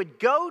that they would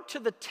go to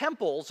the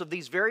temples of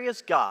these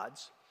various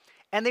gods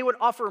and they would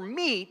offer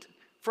meat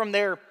from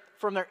their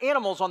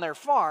animals on their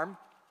farm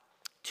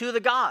to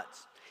the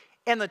gods.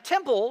 And the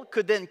temple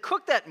could then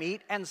cook that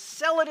meat and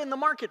sell it in the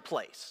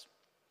marketplace.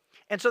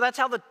 And so that's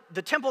how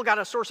the temple got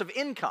a source of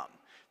income.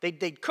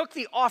 They'd cook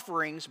the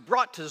offerings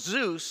brought to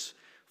Zeus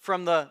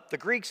from the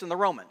Greeks and the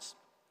Romans.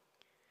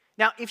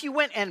 Now, if you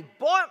went and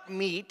bought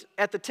meat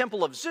at the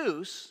temple of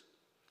Zeus,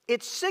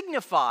 it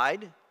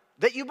signified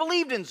that you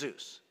believed in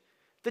Zeus,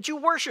 that you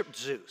worshiped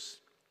Zeus.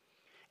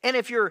 And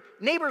if your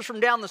neighbors from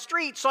down the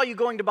street saw you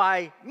going to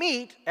buy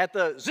meat at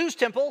the Zeus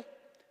temple,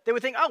 they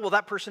would think, oh, well,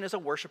 that person is a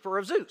worshiper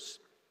of Zeus.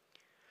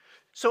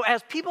 So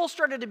as people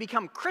started to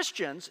become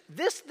Christians,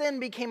 this then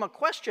became a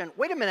question,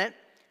 wait a minute,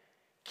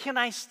 can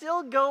I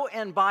still go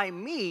and buy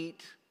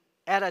meat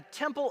at a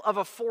temple of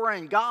a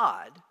foreign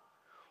god,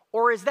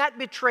 or is that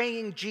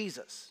betraying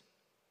Jesus?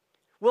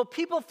 Will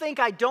people think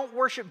I don't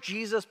worship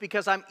Jesus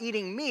because I'm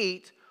eating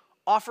meat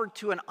offered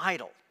to an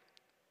idol?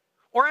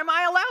 Or am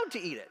I allowed to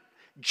eat it?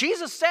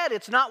 Jesus said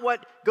it's not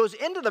what goes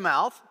into the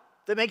mouth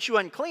that makes you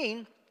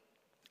unclean,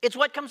 it's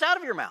what comes out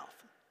of your mouth.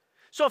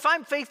 So if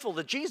I'm faithful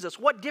to Jesus,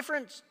 what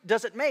difference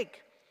does it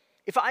make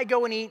if I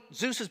go and eat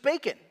Zeus's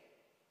bacon?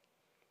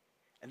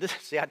 And this,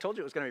 see, I told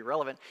you it was going to be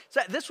relevant.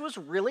 So this was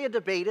really a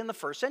debate in the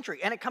first century,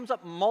 and it comes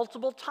up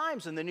multiple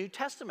times in the New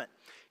Testament.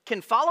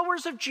 Can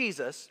followers of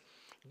Jesus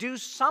do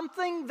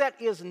something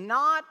that is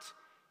not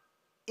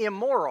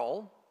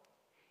immoral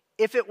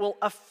if it will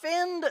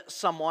offend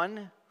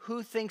someone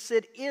who thinks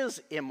it is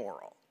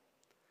immoral?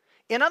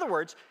 In other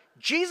words,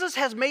 Jesus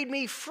has made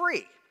me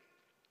free.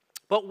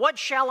 But what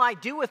shall I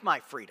do with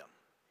my freedom?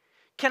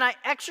 Can I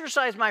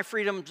exercise my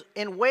freedoms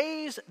in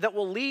ways that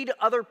will lead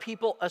other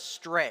people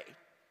astray?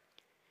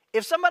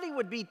 If somebody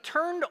would be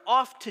turned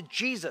off to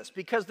Jesus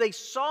because they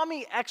saw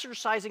me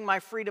exercising my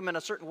freedom in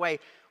a certain way,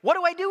 what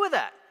do I do with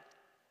that?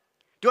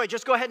 Do I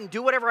just go ahead and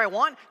do whatever I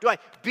want? Do I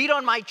beat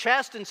on my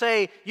chest and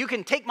say, you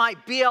can take my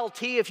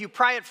BLT if you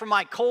pry it from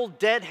my cold,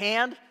 dead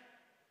hand?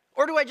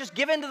 Or do I just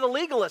give in to the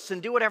legalists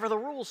and do whatever the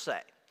rules say?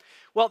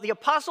 Well, the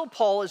Apostle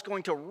Paul is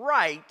going to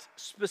write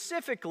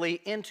specifically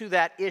into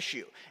that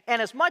issue.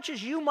 And as much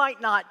as you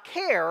might not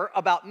care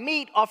about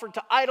meat offered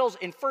to idols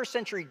in first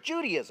century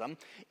Judaism,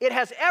 it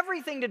has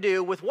everything to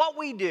do with what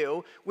we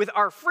do with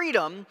our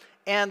freedom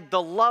and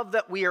the love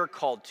that we are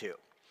called to.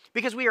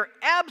 Because we are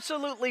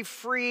absolutely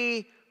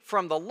free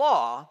from the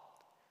law,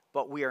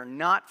 but we are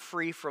not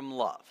free from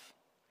love.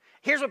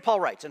 Here's what Paul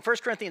writes in 1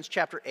 Corinthians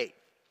chapter 8.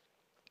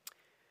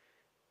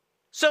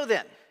 So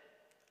then,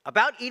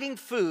 about eating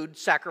food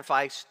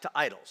sacrificed to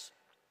idols.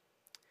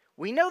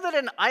 We know that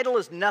an idol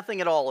is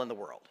nothing at all in the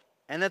world,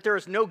 and that there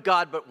is no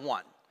God but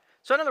one.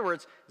 So in other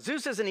words,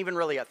 Zeus isn't even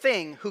really a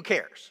thing. Who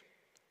cares?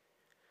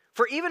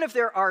 For even if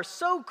there are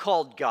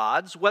so-called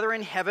gods, whether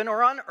in heaven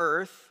or on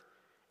earth,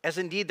 as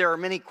indeed there are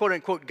many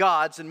quote-unquote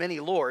gods and many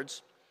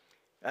lords,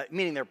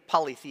 meaning they're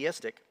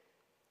polytheistic,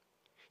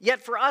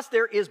 yet for us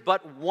there is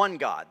but one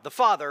God, the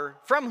Father,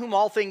 from whom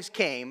all things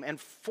came and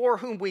for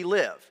whom we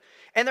live.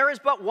 And there is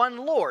but one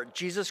Lord,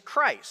 Jesus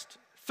Christ,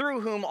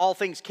 through whom all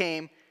things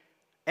came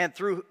and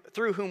through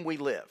whom we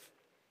live.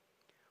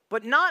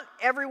 But not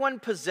everyone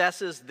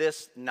possesses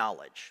this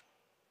knowledge.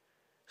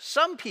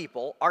 Some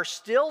people are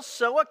still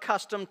so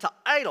accustomed to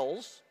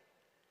idols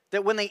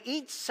that when they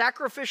eat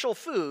sacrificial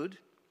food,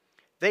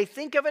 they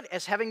think of it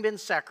as having been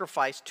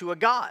sacrificed to a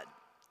god.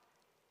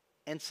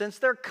 And since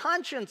their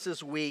conscience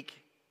is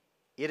weak,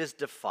 it is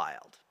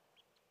defiled.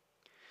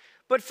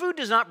 But food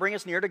does not bring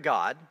us near to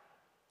God.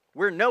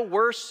 We're no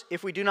worse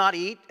if we do not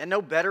eat, and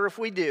no better if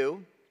we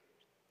do.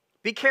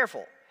 Be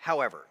careful,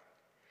 however,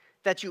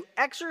 that the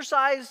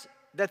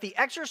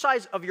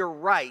exercise of your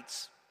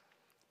rights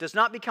does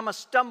not become a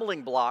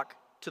stumbling block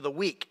to the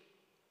weak.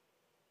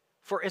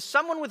 For if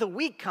someone with a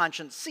weak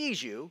conscience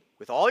sees you,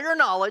 with all your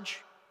knowledge,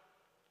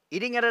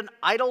 eating at an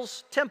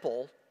idol's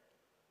temple,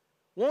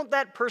 won't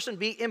that person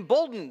be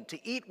emboldened to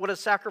eat what is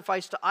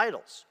sacrificed to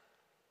idols?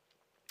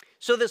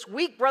 So this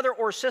weak brother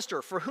or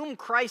sister for whom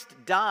Christ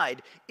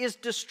died is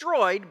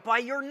destroyed by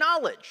your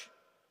knowledge.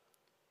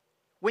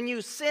 When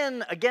you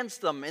sin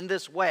against them in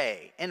this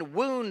way and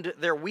wound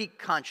their weak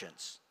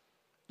conscience,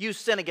 you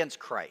sin against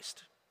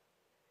Christ.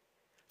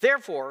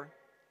 Therefore,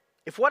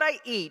 if what I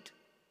eat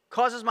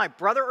causes my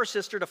brother or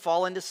sister to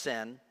fall into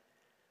sin,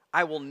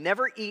 I will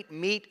never eat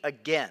meat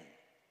again,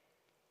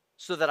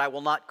 so that I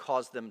will not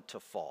cause them to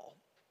fall.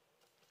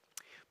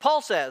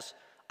 Paul says,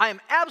 I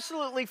am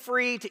absolutely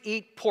free to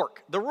eat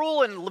pork. The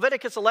rule in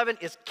Leviticus 11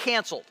 is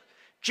canceled.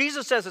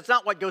 Jesus says it's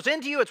not what goes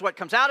into you, it's what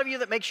comes out of you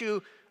that makes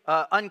you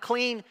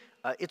unclean.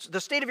 It's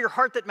the state of your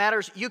heart that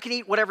matters. You can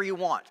eat whatever you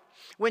want.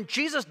 When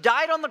Jesus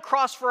died on the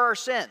cross for our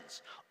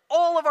sins,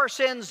 all of our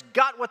sins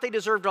got what they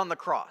deserved on the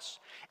cross.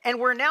 And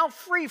we're now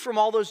free from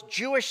all those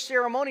Jewish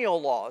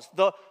ceremonial laws,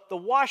 the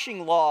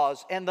washing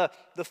laws and the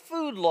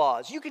food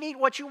laws. You can eat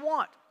what you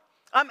want.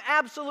 I'm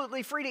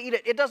absolutely free to eat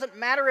it. It doesn't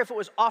matter if it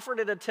was offered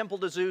at a temple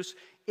to Zeus.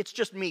 It's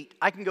just meat.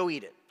 I can go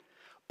eat it.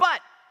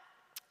 But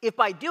if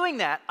by doing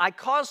that, I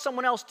cause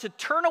someone else to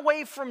turn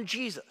away from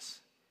Jesus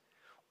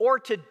or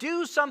to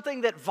do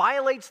something that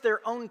violates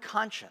their own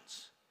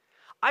conscience,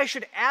 I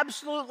should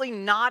absolutely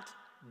not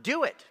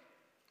do it.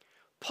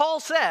 Paul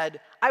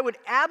said, I would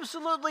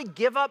absolutely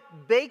give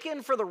up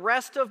bacon for the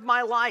rest of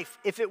my life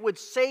if it would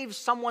save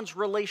someone's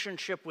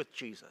relationship with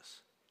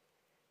Jesus.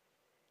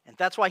 And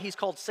that's why he's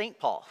called St.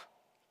 Paul,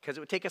 because it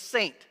would take a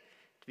saint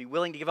to be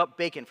willing to give up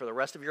bacon for the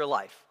rest of your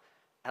life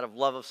out of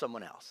love of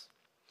someone else.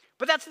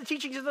 But that's the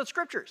teachings of the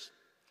scriptures.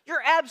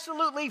 You're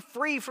absolutely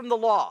free from the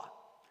law.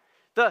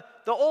 The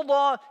old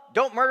law,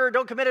 don't murder,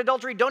 don't commit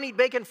adultery, don't eat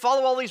bacon,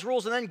 follow all these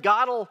rules, and then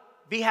God will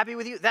be happy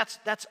with you.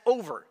 That's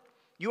over.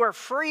 You are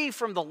free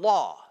from the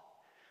law,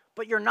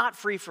 but you're not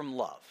free from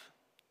love.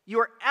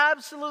 You are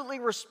absolutely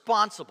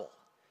responsible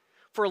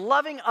for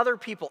loving other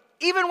people,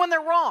 even when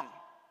they're wrong,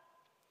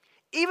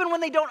 even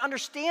when they don't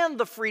understand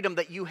the freedom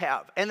that you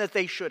have and that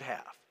they should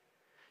have.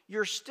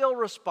 You're still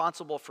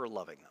responsible for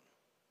loving them.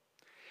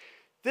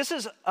 This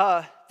is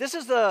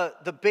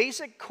the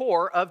basic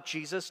core of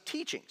Jesus'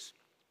 teachings.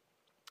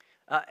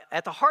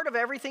 At the heart of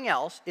everything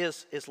else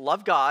is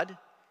love God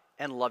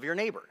and love your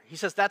neighbor. He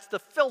says that's the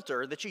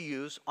filter that you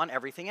use on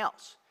everything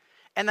else.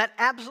 And that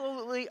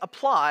absolutely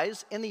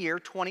applies in the year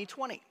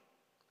 2020.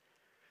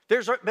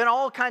 There's been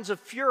all kinds of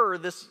furor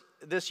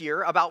this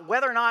year about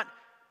whether or not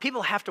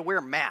people have to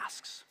wear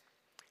masks.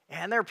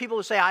 And there are people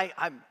who say,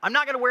 I'm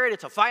not going to wear it,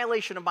 it's a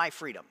violation of my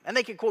freedom. And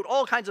they can quote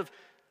all kinds of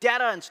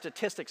data and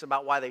statistics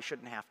about why they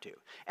shouldn't have to.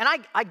 And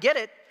I get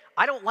it.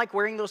 I don't like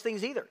wearing those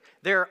things either.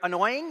 They're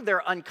annoying,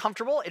 they're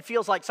uncomfortable. It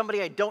feels like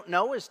somebody I don't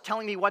know is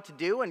telling me what to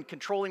do and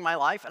controlling my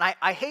life. And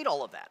I hate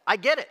all of that. I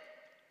get it.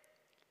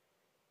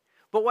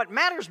 But what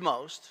matters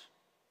most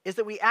is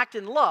that we act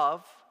in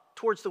love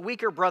towards the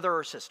weaker brother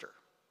or sister,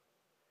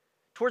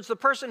 towards the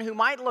person who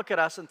might look at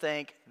us and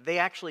think they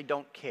actually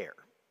don't care.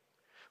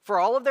 For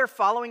all of their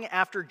following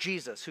after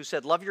Jesus, who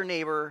said, love your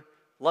neighbor,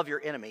 love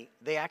your enemy,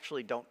 they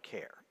actually don't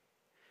care.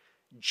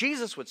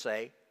 Jesus would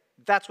say,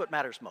 that's what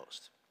matters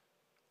most.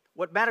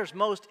 What matters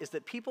most is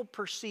that people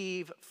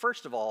perceive,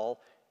 first of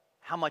all,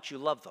 how much you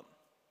love them.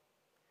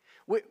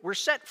 We're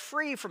set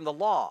free from the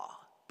law,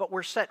 but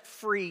we're set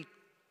free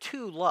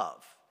to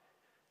love,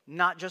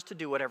 not just to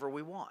do whatever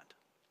we want.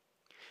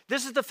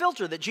 This is the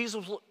filter that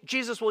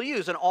Jesus will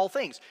use in all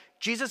things.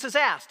 Jesus is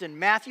asked in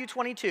Matthew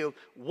 22,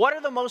 what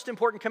are the most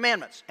important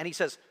commandments? And he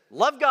says,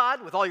 love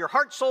God with all your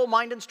heart, soul,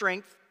 mind, and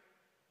strength.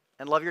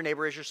 and love your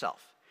neighbor as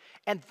yourself.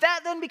 And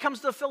that then becomes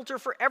the filter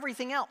for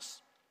everything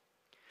else.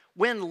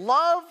 When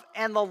love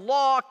and the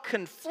law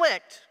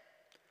conflict,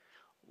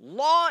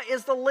 love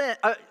is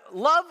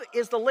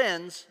the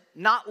lens,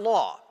 not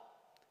law.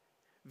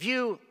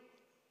 View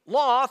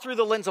law through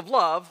the lens of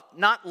love,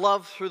 not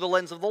love through the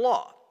lens of the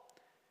law.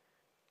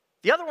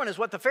 The other one is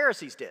what the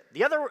Pharisees did.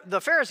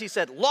 The Pharisees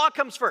said, law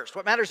comes first.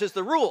 What matters is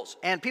the rules.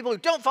 And people who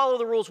don't follow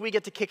the rules, we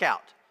get to kick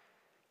out.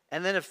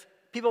 And then if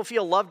people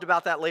feel loved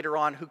about that later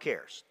on, who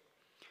cares?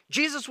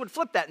 Jesus would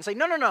flip that and say,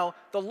 no.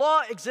 The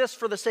law exists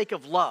for the sake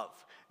of love.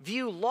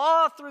 View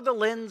law through the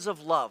lens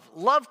of love.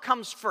 Love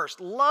comes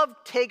first. Love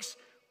takes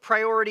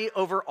priority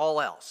over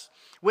all else.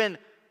 When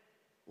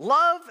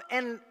love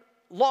and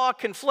law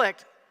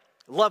conflict,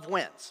 love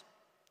wins.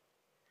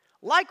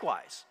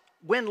 Likewise,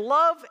 when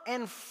love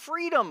and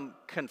freedom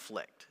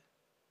conflict,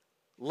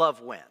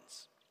 love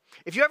wins.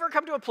 If you ever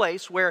come to a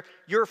place where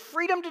your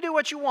freedom to do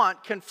what you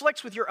want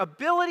conflicts with your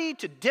ability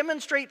to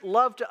demonstrate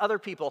love to other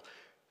people,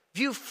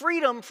 view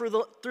freedom through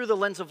the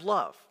lens of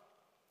love.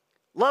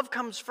 Love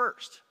comes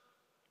first.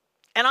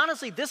 And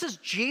honestly, this is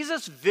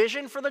Jesus'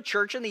 vision for the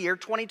church in the year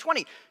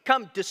 2020.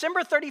 Come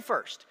December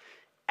 31st,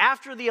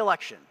 after the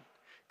election,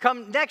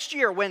 come next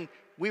year when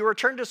we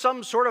return to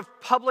some sort of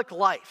public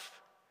life,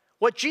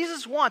 what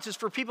Jesus wants is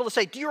for people to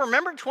say, do you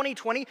remember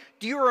 2020?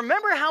 Do you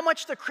remember how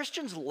much the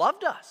Christians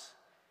loved us?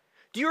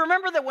 Do you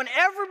remember that when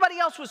everybody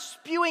else was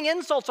spewing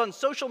insults on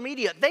social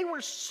media, they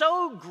were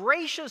so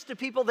gracious to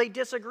people they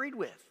disagreed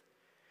with?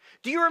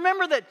 Do you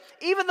remember that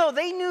even though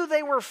they knew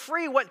they were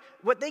free,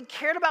 what they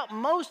cared about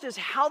most is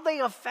how they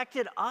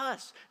affected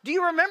us? Do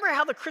you remember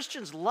how the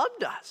Christians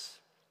loved us?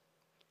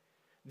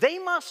 They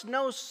must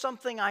know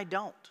something I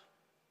don't.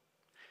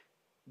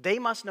 They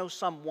must know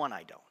someone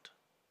I don't.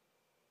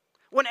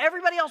 When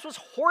everybody else was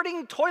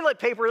hoarding toilet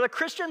paper, the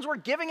Christians were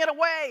giving it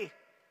away.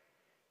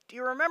 Do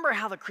you remember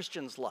how the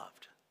Christians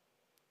loved?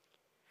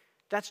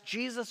 That's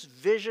Jesus'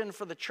 vision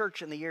for the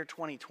church in the year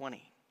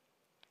 2020.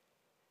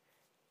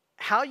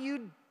 How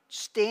you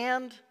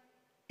stand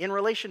in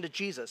relation to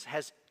Jesus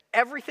has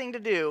everything to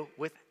do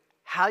with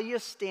how you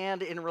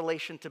stand in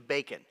relation to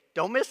bacon.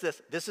 Don't miss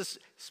this. This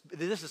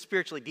is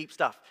spiritually deep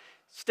stuff.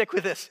 Stick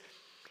with this.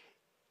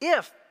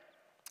 If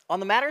on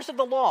the matters of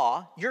the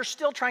law, you're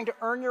still trying to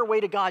earn your way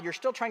to God, you're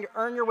still trying to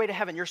earn your way to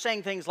heaven, you're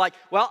saying things like,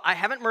 well, I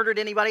haven't murdered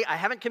anybody, I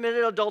haven't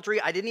committed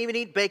adultery, I didn't even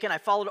eat bacon, I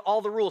followed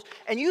all the rules,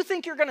 and you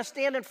think you're going to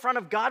stand in front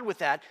of God with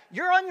that,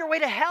 you're on your way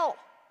to hell.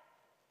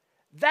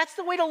 That's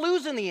the way to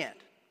lose in the end.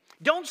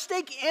 Don't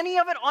stake any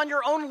of it on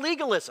your own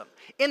legalism.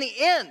 In the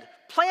end,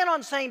 plan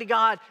on saying to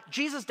God,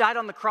 Jesus died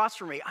on the cross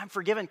for me. I'm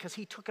forgiven because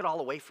he took it all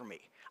away from me.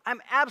 I'm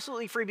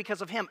absolutely free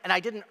because of him, and I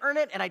didn't earn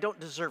it, and I don't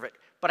deserve it,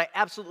 but I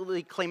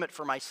absolutely claim it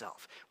for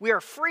myself. We are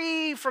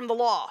free from the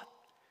law.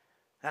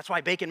 That's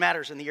why bacon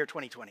matters in the year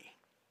 2020.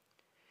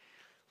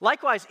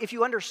 Likewise, if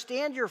you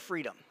understand your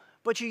freedom,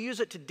 but you use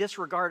it to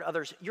disregard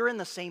others, you're in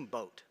the same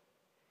boat.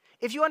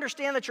 If you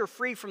understand that you're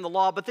free from the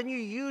law, but then you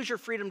use your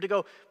freedom to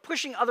go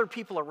pushing other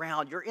people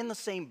around, you're in the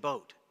same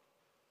boat.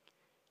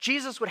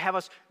 Jesus would have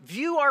us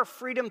view our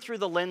freedom through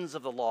the lens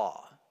of the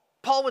law.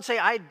 Paul would say,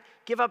 I'd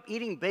give up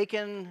eating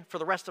bacon for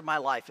the rest of my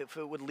life if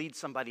it would lead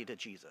somebody to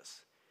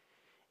Jesus.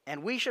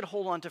 And we should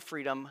hold on to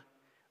freedom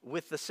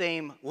with the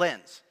same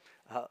lens,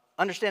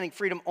 understanding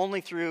freedom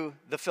only through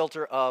the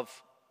filter of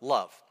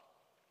love.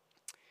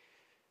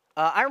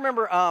 I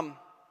remember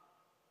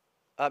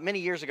many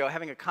years ago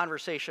having a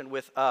conversation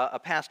with a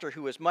pastor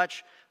who was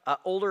much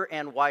older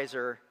and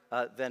wiser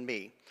than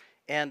me.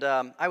 And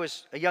I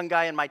was a young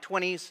guy in my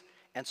 20s,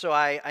 and so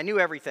I knew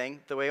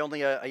everything the way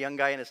only a young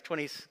guy in his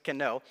 20s can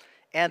know.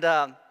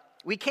 And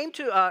we came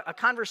to a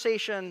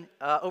conversation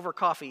over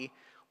coffee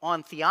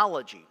on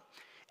theology.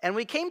 And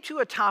we came to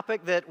a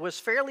topic that was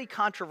fairly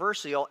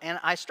controversial, and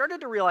I started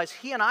to realize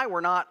he and I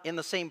were not in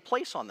the same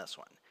place on this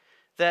one.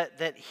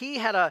 That he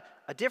had a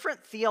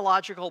different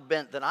theological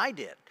bent than I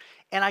did.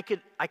 And I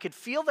could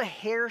feel the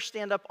hair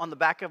stand up on the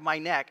back of my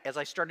neck as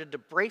I started to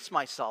brace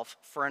myself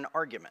for an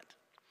argument.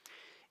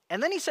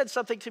 And then he said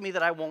something to me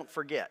that I won't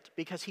forget,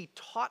 because he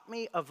taught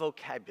me a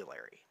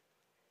vocabulary.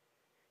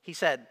 He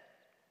said,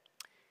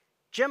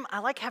 Jim, I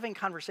like having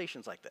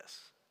conversations like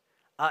this.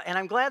 And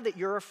I'm glad that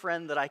you're a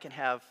friend that I can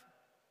have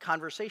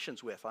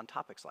conversations with on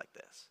topics like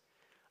this.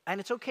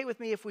 And it's okay with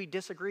me if we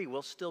disagree.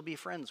 We'll still be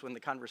friends when the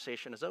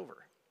conversation is over.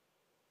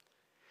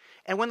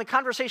 And when the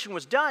conversation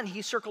was done,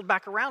 he circled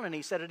back around and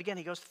he said it again.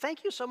 He goes,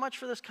 thank you so much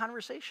for this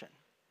conversation.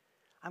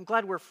 I'm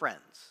glad we're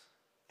friends.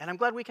 And I'm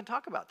glad we can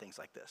talk about things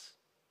like this.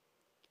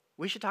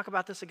 We should talk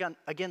about this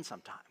again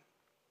sometime.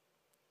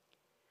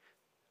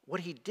 What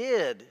he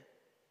did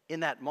in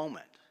that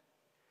moment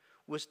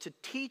was to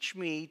teach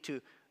me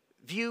to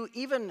view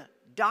even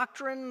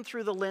doctrine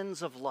through the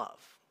lens of love.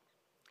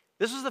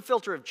 This is the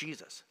filter of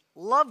Jesus.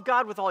 Love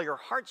God with all your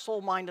heart,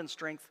 soul, mind, and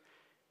strength,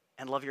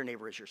 and love your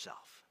neighbor as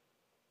yourself.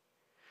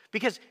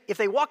 Because if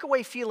they walk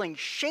away feeling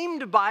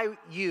shamed by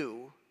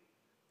you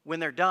when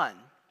they're done,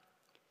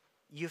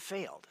 you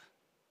failed.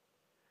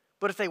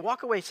 But if they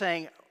walk away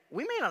saying,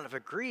 we may not have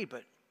agreed,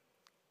 but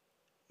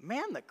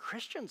man that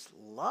Christians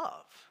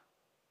love.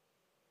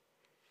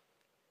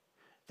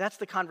 That's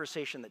the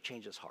conversation that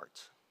changes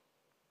hearts.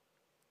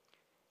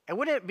 And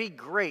wouldn't it be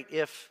great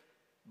if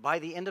by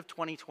the end of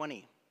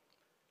 2020,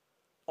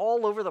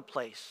 all over the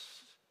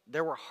place,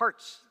 there were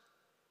hearts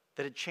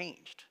that had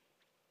changed,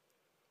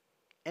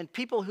 and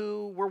people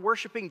who were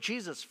worshiping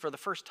Jesus for the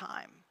first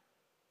time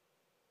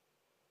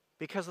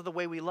because of the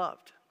way we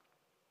loved.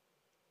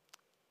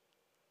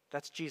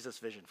 That's Jesus'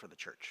 vision for the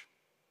church.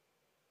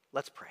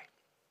 Let's pray.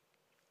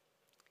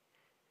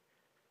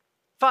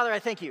 Father, I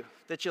thank you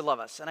that you love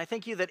us, and I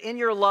thank you that in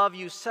your love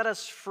you set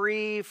us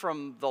free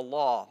from the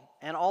law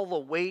and all the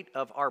weight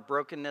of our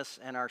brokenness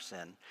and our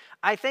sin.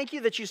 I thank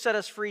you that you set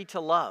us free to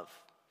love,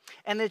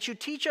 and that you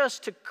teach us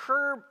to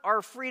curb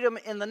our freedom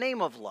in the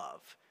name of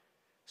love,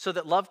 so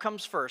that love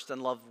comes first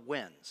and love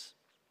wins.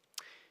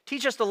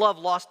 Teach us to love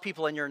lost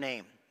people in your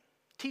name.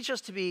 Teach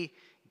us to be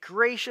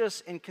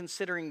gracious in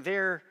considering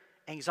their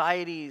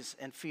anxieties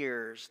and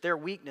fears, their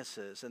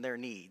weaknesses and their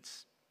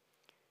needs.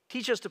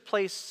 Teach us to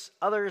place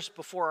others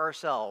before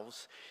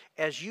ourselves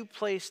as you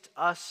placed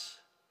us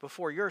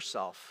before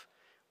yourself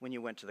when you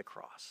went to the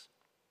cross.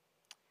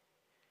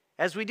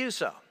 As we do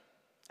so,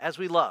 as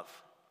we love,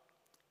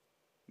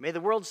 may the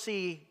world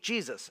see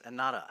Jesus and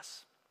not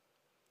us.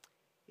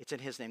 It's in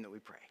his name that we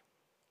pray.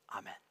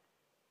 Amen.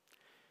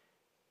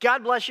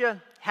 God bless you.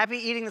 Happy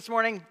eating this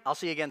morning. I'll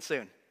see you again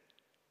soon.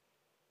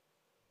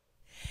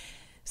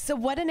 So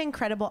what an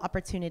incredible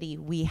opportunity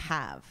we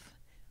have.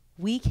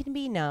 We can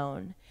be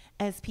known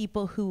as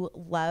people who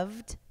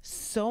loved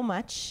so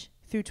much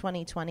through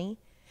 2020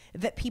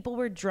 that people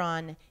were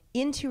drawn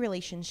into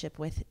relationship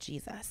with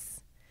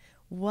Jesus.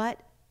 What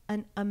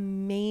an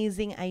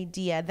amazing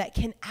idea that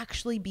can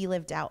actually be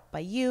lived out by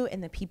you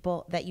and the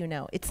people that you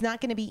know. It's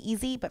not going to be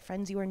easy, but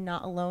friends, you are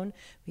not alone.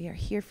 We are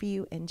here for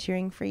you and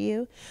cheering for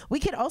you. We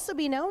could also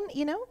be known,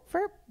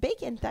 for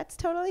bacon. That's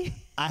totally...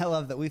 I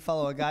love that we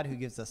follow a God who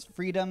gives us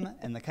freedom,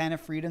 and the kind of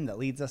freedom that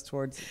leads us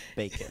towards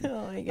bacon.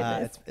 Oh my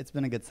goodness. It's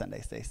been a good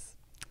Sunday, Stace.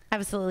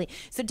 Absolutely.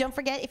 So don't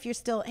forget, if you're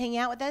still hanging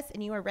out with us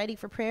and you are ready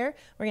for prayer,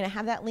 we're going to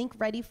have that link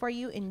ready for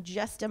you in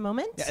just a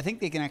moment. Yeah, I think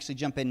they can actually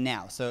jump in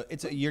now. So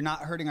you're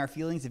not hurting our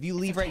feelings. If you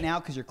leave right now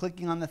because you're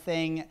clicking on the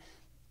thing,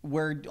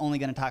 we're only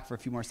going to talk for a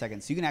few more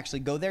seconds. So you can actually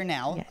go there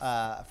now.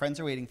 Yes. Friends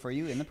are waiting for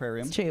you in the prayer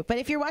room. It's true. But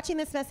if you're watching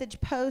this message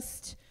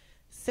post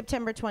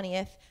September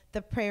 20th,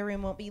 the prayer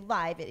room won't be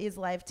live. It is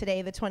live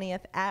today, the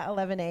 20th at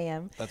 11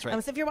 a.m. That's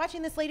right. So if you're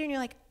watching this later and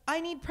you're like, I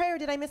need prayer,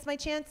 did I miss my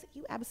chance?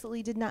 You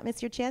absolutely did not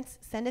miss your chance.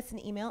 Send us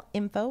an email,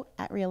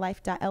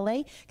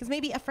 info@reallife.la, because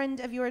maybe a friend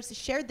of yours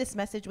shared this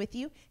message with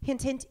you.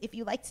 Hint, hint, if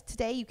you liked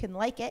today, you can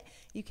like it.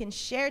 You can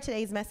share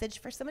today's message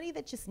for somebody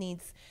that just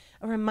needs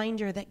a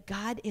reminder that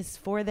God is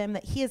for them,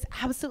 that he is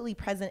absolutely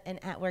present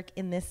and at work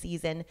in this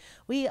season.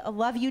 We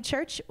love you,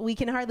 church. We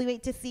can hardly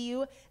wait to see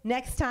you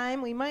next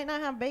time. We might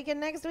not have bacon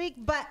next week,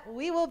 but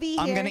we will be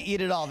here. I'm going to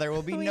eat it all. There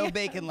will be no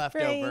bacon left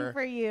praying over.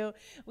 For you.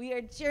 We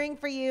are cheering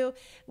for you.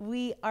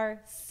 We are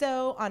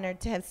so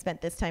honored to have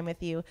spent this time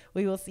with you.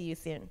 We will see you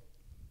soon.